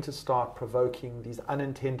is going to start provoking these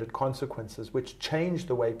unintended consequences which change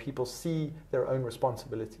the way people see their own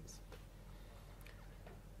responsibilities.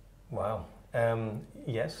 Wow.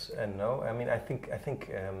 Yes and no. I mean, I think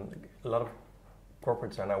a lot of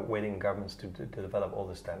corporates are now waiting governments to develop all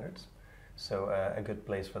the standards. So a good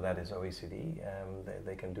place for that is OECD.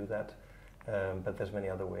 They can do that, but there's many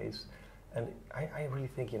other ways. And I really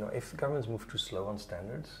think, if governments move too slow on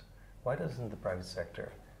standards, why doesn't the private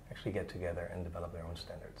sector actually get together and develop their own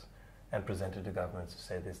standards and present it to governments to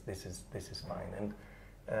say this is fine? And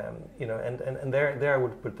and there I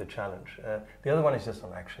would put the challenge. The other one is just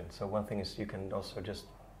on action. So one thing is you can also just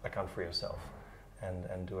account for yourself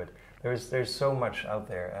and do it. There's so much out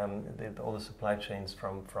there. All the supply chains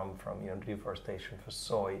from deforestation for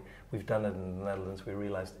soy. We've done it in the Netherlands. We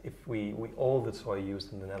realized if we all the soy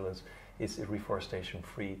used in the Netherlands is reforestation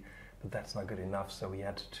free, but that's not good enough. So we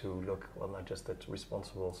had to look, well, not just at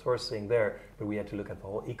responsible sourcing there, but we had to look at the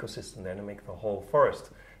whole ecosystem there to make the whole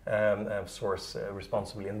forest source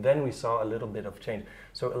responsibly. And then we saw a little bit of change.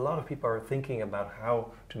 So a lot of people are thinking about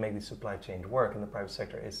how to make the supply chain work, and the private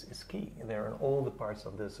sector is key. They're in all the parts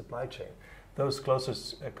of the supply chain. Those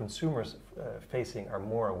closest consumers facing are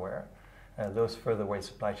more aware. Those further away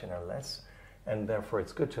supply chain are less. And therefore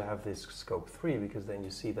it's good to have this scope 3, because then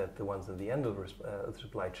you see that the ones at the end of the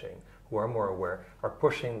supply chain who are more aware are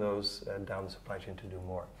pushing those down the supply chain to do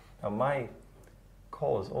more. Now my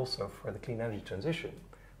call is also for the clean energy transition,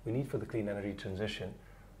 We need for the clean energy transition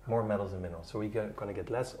more metals and minerals. So we're going to get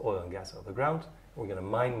less oil and gas out of the ground. We're going to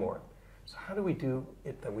mine more. So how do we do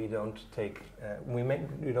it that we don't take, we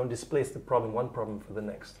don't displace the problem, one problem for the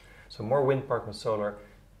next? So more wind park and solar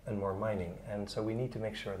and more mining. And so we need to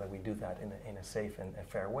make sure that we do that in a safe and a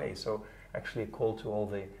fair way. So actually a call to all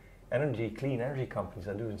the clean energy companies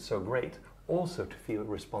that are doing so great, also to feel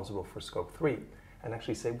responsible for Scope 3 and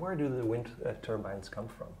actually say, where do the wind turbines come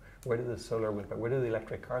from? Where do the solar wind, where do the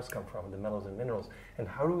electric cars come from, the metals and minerals? And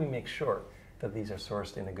how do we make sure that these are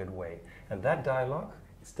sourced in a good way? And that dialogue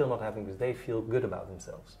is still not happening because they feel good about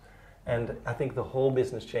themselves. And I think the whole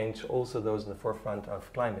business change, also those in the forefront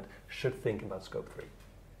of climate, should think about Scope 3.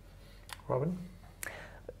 Robyn?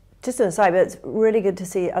 Just an aside, but it's really good to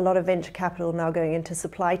see a lot of venture capital now going into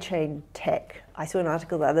supply chain tech. I saw an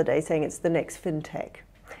article the other day saying it's the next fintech,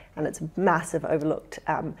 and it's a massive overlooked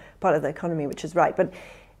part of the economy, which is right. But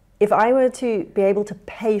if I were to be able to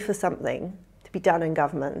pay for something to be done in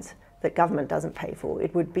government that government doesn't pay for,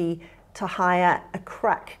 it would be to hire a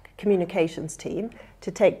crack communications team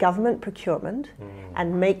to take government procurement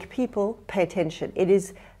and make people pay attention. It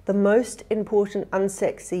is the most important,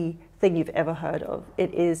 unsexy thing you've ever heard of.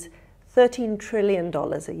 It is $13 trillion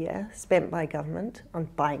a year spent by government on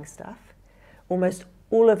buying stuff. Almost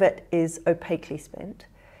all of it is opaquely spent.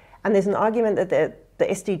 And there's an argument that the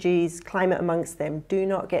SDGs, climate amongst them, do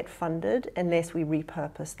not get funded unless we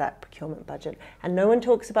repurpose that procurement budget. And no one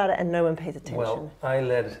talks about it and no one pays attention. Well, I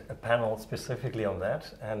led a panel specifically on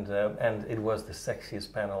that, and it was the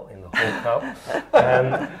sexiest panel in the whole COP,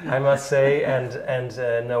 I must say.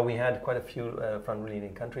 And no, we had quite a few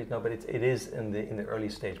front-leading countries. No, but it is in the early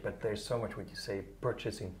stage. But there's so much, what you say,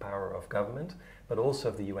 purchasing power of government, but also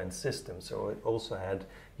of the UN system. So it also had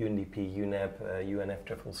UNDP, UNEP,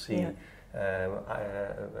 UNFCCC. Yeah.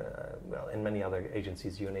 Well, in many other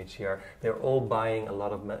agencies, UNHCR, they're all buying a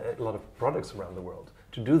lot of products around the world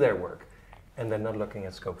to do their work, and they're not looking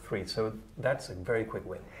at Scope 3. So that's a very quick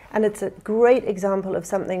win. And it's a great example of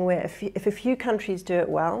something where if a few countries do it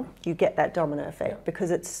well, you get that domino effect, because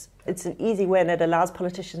it's an easy win. It allows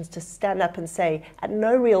politicians to stand up and say, at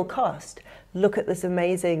no real cost, look at this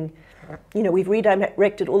amazing, we've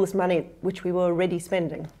redirected all this money which we were already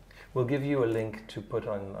spending. We'll give you a link to put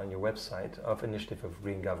on your website of Initiative of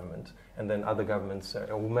Green Government, and then other governments,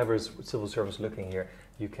 or whomever's civil service looking here,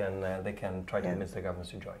 they can try to convince their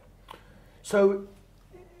governments to join.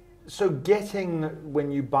 So getting,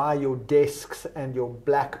 when you buy your desks and your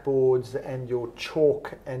blackboards and your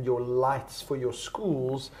chalk and your lights for your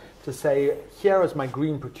schools, to say, here is my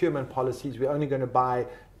green procurement policies, we're only going to buy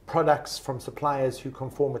products from suppliers who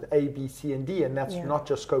conform with A, B, C, and D, and that's not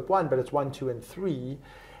just Scope 1, but it's 1, 2, and 3.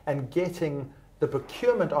 And getting the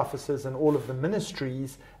procurement officers and all of the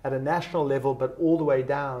ministries at a national level, but all the way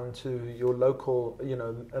down to your local,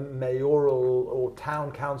 mayoral or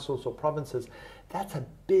town councils or provinces, that's a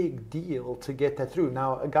big deal to get that through.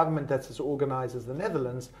 Now, a government that's as organized as the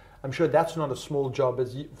Netherlands, I'm sure that's not a small job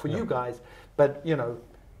for you guys, but,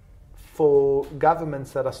 for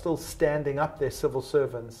governments that are still standing up their civil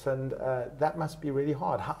servants, and that must be really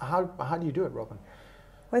hard. How do you do it, Robyn?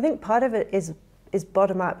 Well, I think part of it is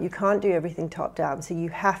bottom up. You can't do everything top down, so you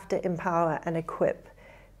have to empower and equip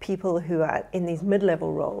people who are in these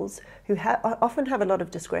mid-level roles, who often have a lot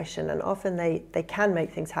of discretion, and often they can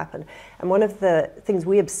make things happen. And one of the things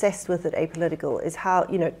we obsessed with at Apolitical is how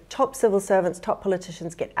top civil servants, top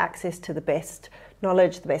politicians get access to the best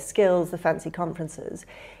knowledge, the best skills, the fancy conferences.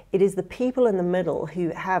 It is the people in the middle who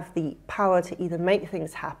have the power to either make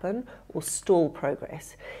things happen or stall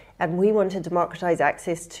progress. And we want to democratize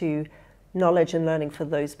access to knowledge and learning for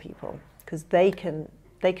those people, because they can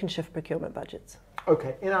shift procurement budgets.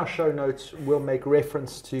 Okay, in our show notes we'll make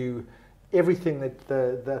reference to everything that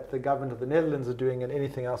the government of the Netherlands are doing, and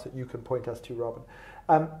anything else that you can point us to, Robyn.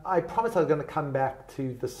 I promised I was going to come back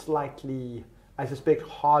to the slightly, I suspect,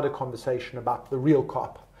 harder conversation about the real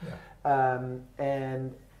COP, and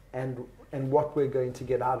what we're going to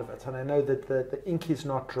get out of it. And I know that the ink is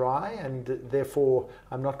not dry, and therefore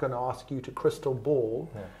I'm not going to ask you to crystal ball.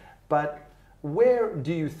 But where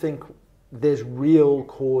do you think there's real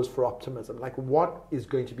cause for optimism? Like, what is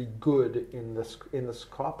going to be good in this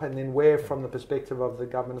COP? And then where, from the perspective of the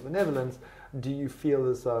government of the Netherlands, do you feel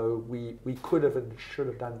as though we could have and should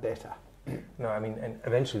have done better? No, I mean, and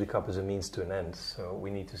eventually the COP is a means to an end. So we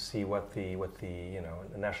need to see what the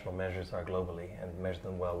national measures are globally, and measure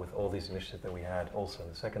them well with all these initiatives that we had also in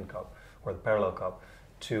the second COP, or the parallel COP,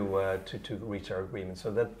 to reach our agreement.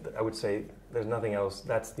 So that, I would say, there's nothing else.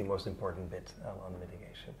 That's the most important bit on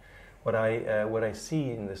mitigation. What I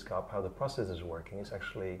see in this COP, how the process is working, is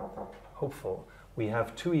actually hopeful. We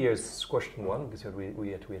have 2 years squashed in one because we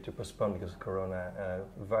had to postpone because of Corona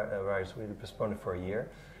virus. We had to postpone it for a year.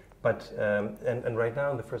 But and right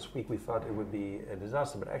now in the first week we thought it would be a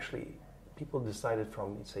disaster, but actually people decided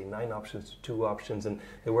from, say, 9 options to 2 options, and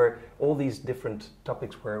there were all these different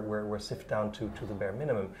topics were sifted down to the bare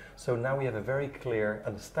minimum. So now we have a very clear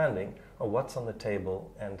understanding of what's on the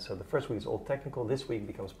table, and so the first week is all technical, this week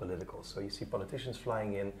becomes political. So you see politicians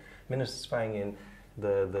flying in, ministers flying in,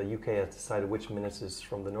 the UK has decided which ministers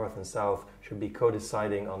from the north and south should be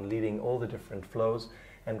co-deciding on leading all the different flows,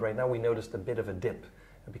 and right now we noticed a bit of a dip,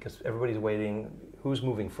 because everybody's waiting, who's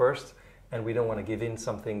moving first, and we don't want to give in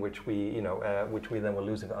something which we then will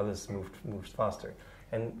lose if others moves faster.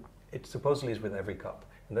 And it supposedly is with every COP.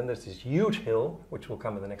 And then there's this huge hill, which will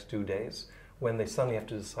come in the next 2 days, when they suddenly have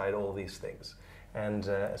to decide all these things. And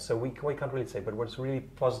so we can't really say, but what's really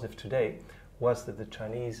positive today was that the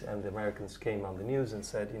Chinese and the Americans came on the news and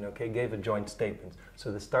said, okay, gave a joint statement. So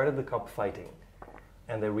they started the COP fighting,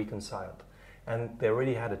 and they reconciled. And they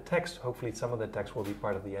already had a text, hopefully some of that text will be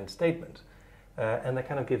part of the end statement. And that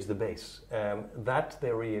kind of gives the base. That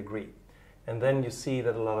they really agree. And then you see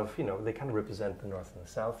that a lot of, they kind of represent the North and the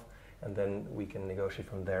South, and then we can negotiate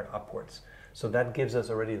from there upwards. So that gives us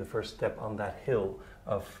already the first step on that hill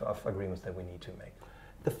of agreements that we need to make.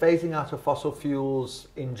 The phasing out of fossil fuels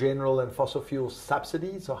in general and fossil fuel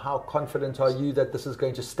subsidies, or how confident are you that this is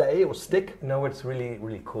going to stay or stick? No, what's really,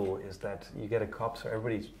 really cool is that you get a COP, so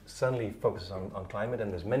everybody suddenly focuses on climate,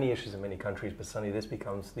 and there's many issues in many countries, but suddenly this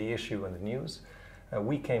becomes the issue in the news.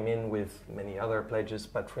 We came in with many other pledges,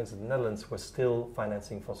 but for instance, the Netherlands was still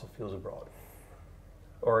financing fossil fuels abroad,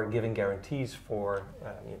 or giving guarantees for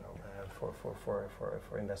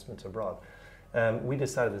investments abroad. We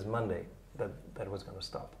decided this Monday that was going to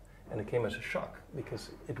stop. And it came as a shock, because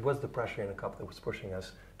it was the pressure in the COP that was pushing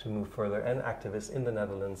us to move further, and activists in the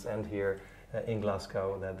Netherlands and here in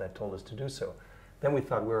Glasgow that told us to do so. Then we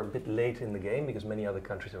thought we were a bit late in the game, because many other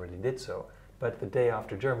countries already did so. But the day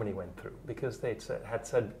after Germany went through, because they had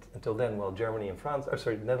said until then, well, Germany and France,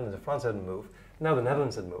 the Netherlands and France hadn't moved. Now the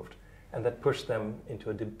Netherlands had moved, and that pushed them into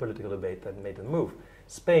a political debate that made them move.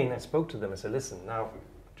 Spain, I spoke to them and said, listen, now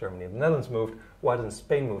Germany and the Netherlands moved, why doesn't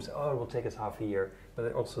Spain move? So, it will take us half a year.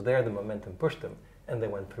 But also there, the momentum pushed them, and they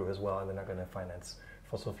went through as well, and they're not going to finance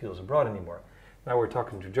fossil fuels abroad anymore. Now we're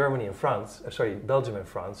talking to Germany and France, Belgium and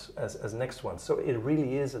France as next one. So it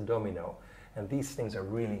really is a domino, and these things are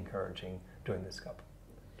really encouraging during this COP.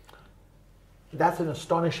 That's an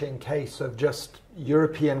astonishing case of just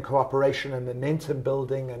European cooperation and momentum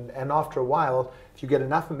building, and after a while, if you get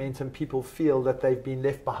enough momentum, people feel that they've been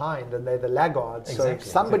left behind and they're the laggards. Exactly, so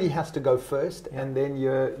somebody has to go first, and then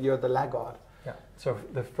you're the laggard. Yeah. So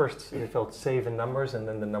the first, they felt safe in numbers, and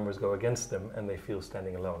then the numbers go against them, and they feel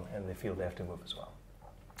standing alone, and they feel they have to move as well.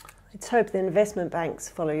 Let's hope the investment banks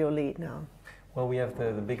follow your lead now. Well, we have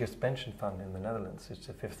the biggest pension fund in the Netherlands. It's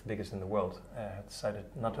the 5th biggest in the world. Decided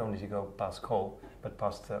not only to go past coal, but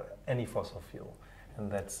past any fossil fuel. And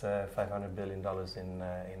that's $500 billion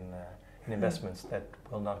in investments that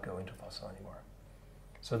will not go into fossil anymore.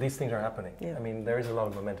 So these things are happening. Yeah. I mean, there is a lot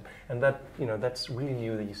of momentum. And that, that's really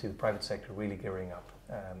new, that you see the private sector really gearing up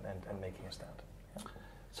and making a stand. Yeah.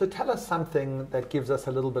 So tell us something that gives us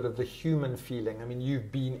a little bit of the human feeling. I mean,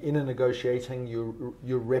 you've been in a negotiating,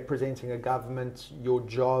 you're representing a government, your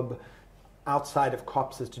job outside of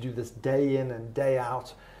COPs is to do this day in and day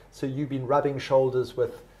out. So you've been rubbing shoulders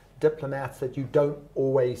with diplomats that you don't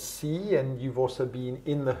always see, and you've also been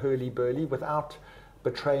in the hurly-burly without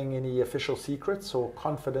betraying any official secrets or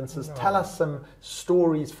confidences. No. Tell us some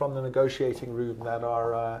stories from the negotiating room that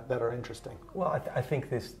are interesting. Well, I think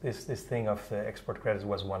this thing of the export credits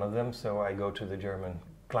was one of them. So I go to the German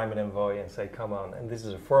climate envoy and say, come on, and this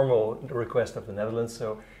is a formal request of the Netherlands.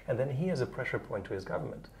 So, and then he has a pressure point to his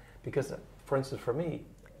government, because, for instance, for me,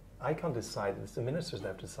 I can't decide. It's the ministers that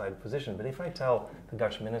have to decide the position. But if I tell the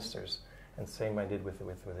Dutch ministers, and same I did with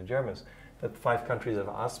the Germans, that 5 countries have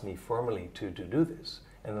asked me formally to do this,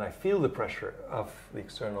 and then I feel the pressure of the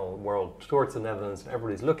external world towards the Netherlands, and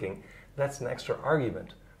everybody's looking, that's an extra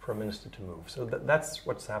argument for a minister to move. So that's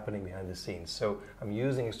what's happening behind the scenes. So I'm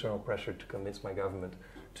using external pressure to convince my government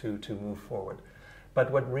to move forward. But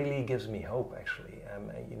what really gives me hope, actually,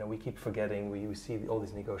 we keep forgetting, we see all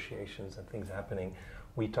these negotiations and things happening.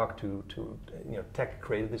 We talk to tech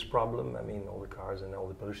created this problem. I mean, all the cars and all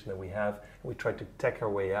the pollution that we have. We try to tech our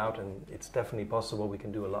way out, and it's definitely possible. We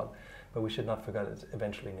can do a lot, but we should not forget it's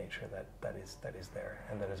eventually nature that is there,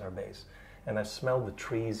 and that is our base. And I've smelled the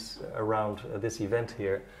trees around this event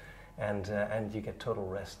here, and you get total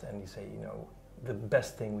rest, and you say, the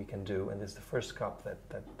best thing we can do, and this is the first COP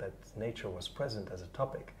that nature was present as a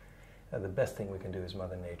topic. the best thing we can do is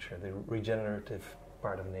Mother Nature, the regenerative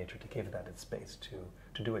part of nature, to give that its space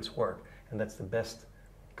to do its work. And that's the best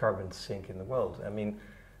carbon sink in the world. I mean,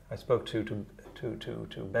 I spoke to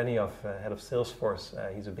Benioff, head of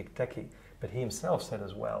Salesforce. He's a big techie, but he himself said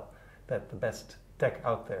as well that the best tech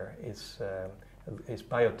out there is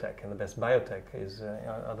biotech, and the best biotech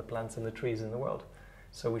are the plants and the trees in the world.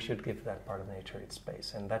 So we should give that part of nature its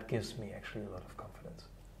space, and that gives me actually a lot of confidence.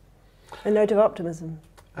 A note of optimism.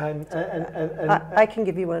 And I can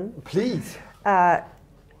give you one. Please.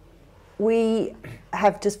 We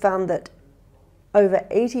have just found that over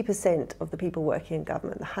 80% of the people working in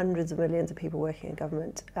government, the hundreds of millions of people working in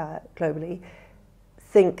government globally,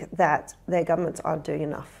 think that their governments aren't doing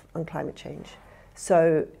enough on climate change.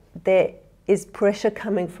 So there is pressure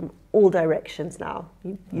coming from all directions now.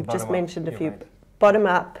 You've just mentioned a few. Right. Bottom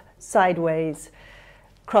up, sideways,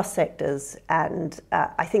 cross sectors, and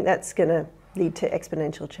I think that's going to lead to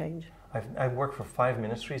exponential change. I've worked for 5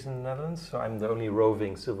 ministries in the Netherlands, so I'm the only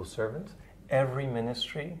roving civil servant. Every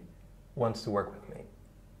ministry wants to work with me.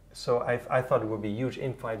 So I thought it would be a huge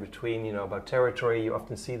infight between, about territory. You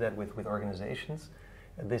often see that with organizations.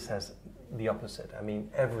 This has the opposite. I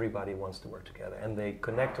mean, everybody wants to work together, and they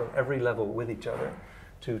connect on every level with each other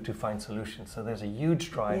to find solutions. So there's a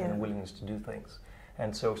huge drive and a willingness to do things.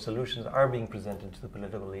 And so solutions are being presented to the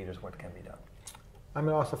political leaders, what can be done. I'm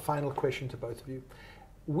going to ask a final question to both of you.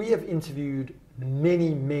 We have interviewed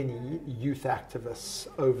many, many youth activists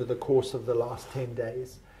over the course of the last 10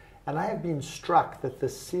 days. And I have been struck that the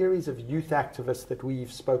series of youth activists that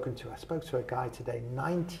we've spoken to, I spoke to a guy today,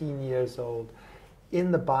 19 years old,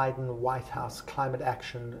 in the Biden White House Climate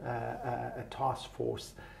Action Task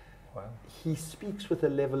Force. Wow. He speaks with a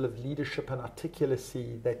level of leadership and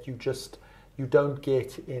articulacy that you don't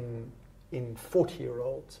get in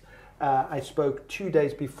 40-year-olds. I spoke 2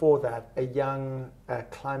 days before that, a young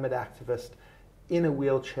climate activist in a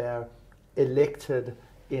wheelchair, elected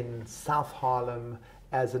in South Harlem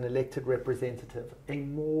as an elected representative, a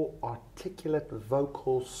more articulate,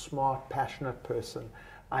 vocal, smart, passionate person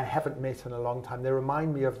I haven't met in a long time. They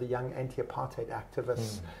remind me of the young anti-apartheid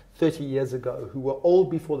activists 30 years ago who were old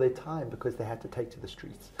before their time because they had to take to the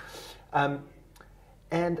streets.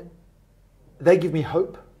 And they give me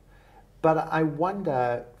hope, but I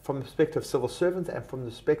wonder, from the perspective of civil servants and from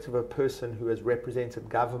the perspective of a person who has represented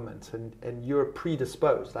government, and you're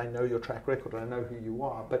predisposed, I know your track record, I know who you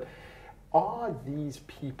are, but are these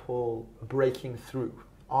people breaking through?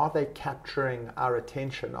 Are they capturing our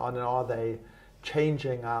attention, and are they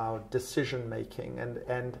changing our decision making?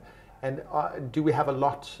 And do we have a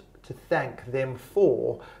lot to thank them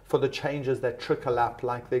for the changes that trickle up,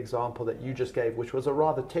 like the example that you just gave, which was a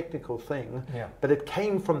rather technical thing, but it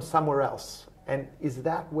came from somewhere else? And is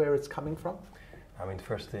that where it's coming from? I mean,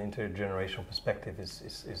 first, the intergenerational perspective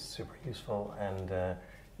is super useful, and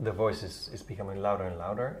the voice is becoming louder and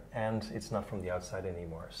louder, and it's not from the outside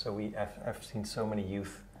anymore. So I've seen so many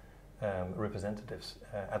youth representatives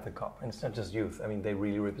at the COP, and it's not just youth. I mean, they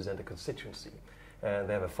really represent a constituency.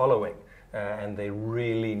 They have a following, and they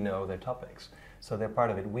really know their topics. So they're part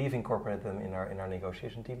of it. We've incorporated them in our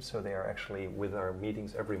negotiation team, so they are actually with our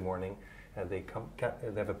meetings every morning. They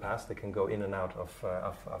have a pass. They can go in and out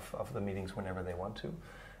of the meetings whenever they want to.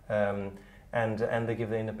 And they give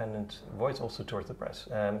the independent voice also towards the press.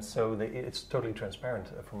 So it's totally transparent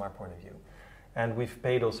from our point of view. And we've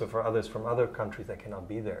paid also for others from other countries that cannot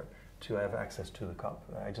be there to have access to the COP.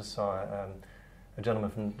 I just saw a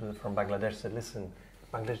gentleman from Bangladesh said, listen,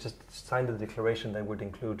 Bangladesh just signed a declaration that would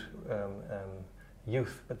include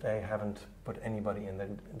youth, but they haven't put anybody in the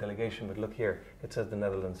delegation. But look here, it says the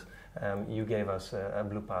Netherlands. You gave us a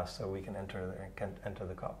blue pass so we can enter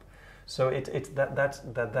the COP. So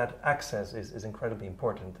that access is incredibly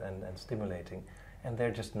important and stimulating, and they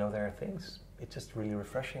just know there are things. It's just really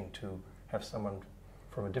refreshing to have someone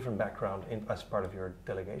from a different background as part of your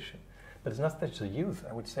delegation. But it's not just the youth.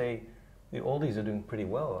 I would say the oldies are doing pretty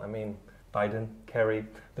well. I mean, Biden, Kerry,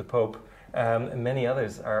 the Pope, and many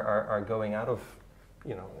others are going out of,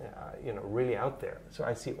 really out there. So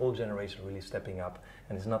I see all generations really stepping up,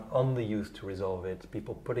 and it's not on the youth to resolve it.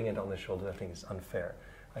 People putting it on their shoulders, I think, is unfair.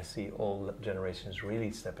 I see all generations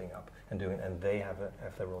really stepping up and doing, and they have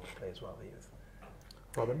their role to play as well, the youth.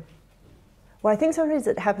 Robyn? Well, I think sometimes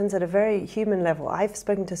it happens at a very human level. I've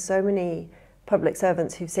spoken to so many public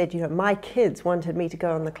servants who've said, my kids wanted me to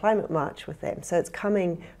go on the climate march with them. So it's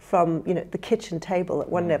coming from, the kitchen table at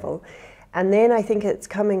one level. And then I think it's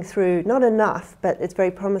coming through, not enough, but it's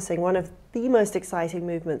very promising. One of the most exciting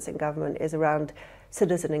movements in government is around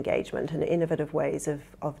citizen engagement and innovative ways of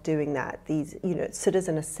doing that. These,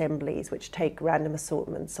 citizen assemblies which take random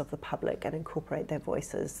assortments of the public and incorporate their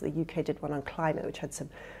voices. The UK did one on climate, which had some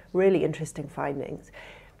really interesting findings.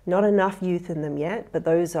 Not enough youth in them yet, but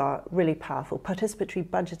those are really powerful. Participatory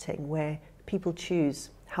budgeting, where people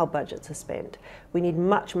choose how budgets are spent. We need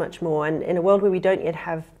much, much more. And in a world where we don't yet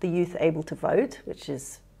have the youth able to vote, which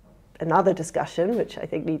is another discussion, which I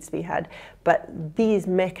think needs to be had, but these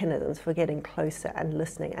mechanisms for getting closer and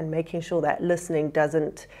listening and making sure that listening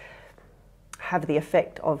doesn't have the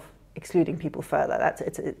effect of excluding people further.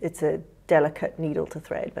 It's a delicate needle to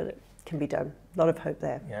thread, but it can be done. A lot of hope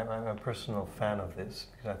there. Yeah, and I'm a personal fan of this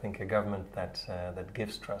because I think a government that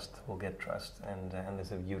gives trust will get trust, and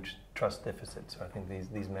there's a huge trust deficit. So I think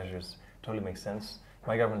these measures totally make sense.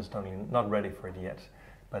 My government is totally not ready for it yet,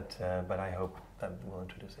 but I hope that we'll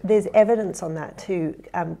introduce it. There's evidence on that too.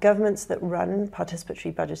 Governments that run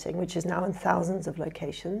participatory budgeting, which is now in thousands of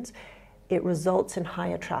locations, it results in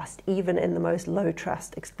higher trust, even in the most low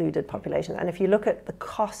trust excluded population. And if you look at the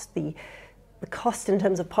cost, the cost in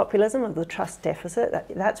terms of populism of the trust deficit,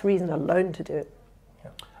 that's reason alone to do it. Yeah.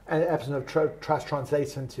 And absence of trust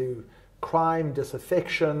translates into crime,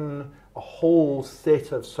 disaffection, a whole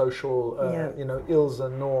set of social ills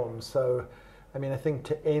and norms. So, I mean, I think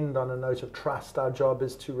to end on a note of trust, our job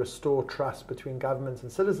is to restore trust between governments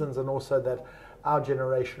and citizens, and also that our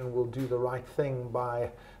generation will do the right thing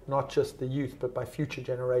by not just the youth, but by future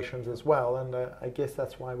generations as well. And I guess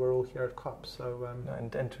that's why we're all here at COP. So,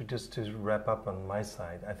 and to wrap up on my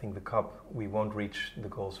side, I think the COP, we won't reach the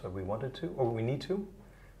goals that we wanted to, or we need to,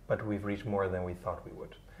 but we've reached more than we thought we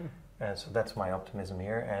would. And so that's my optimism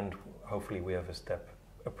here, and hopefully we have a step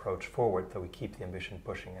approach forward that we keep the ambition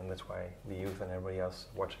pushing, and that's why the youth and everybody else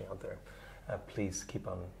watching out there, please keep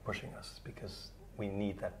on pushing us, because we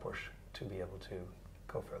need that push to be able to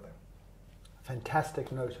go further.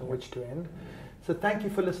 Fantastic note on which to end. So thank you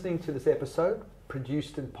for listening to this episode,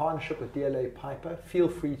 produced in partnership with DLA Piper. Feel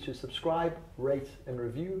free to subscribe, rate, and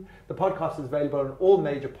review. The podcast is available on all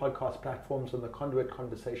major podcast platforms on the Conduit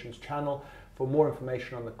Conversations channel. For more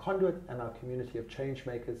information on the Conduit and our community of change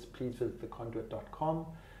makers, please visit theconduit.com.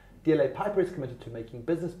 DLA Piper is committed to making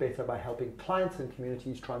business better by helping clients and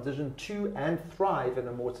communities transition to and thrive in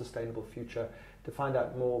a more sustainable future. To find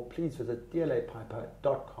out more, please visit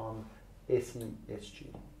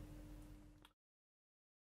dlapiper.com/SESG.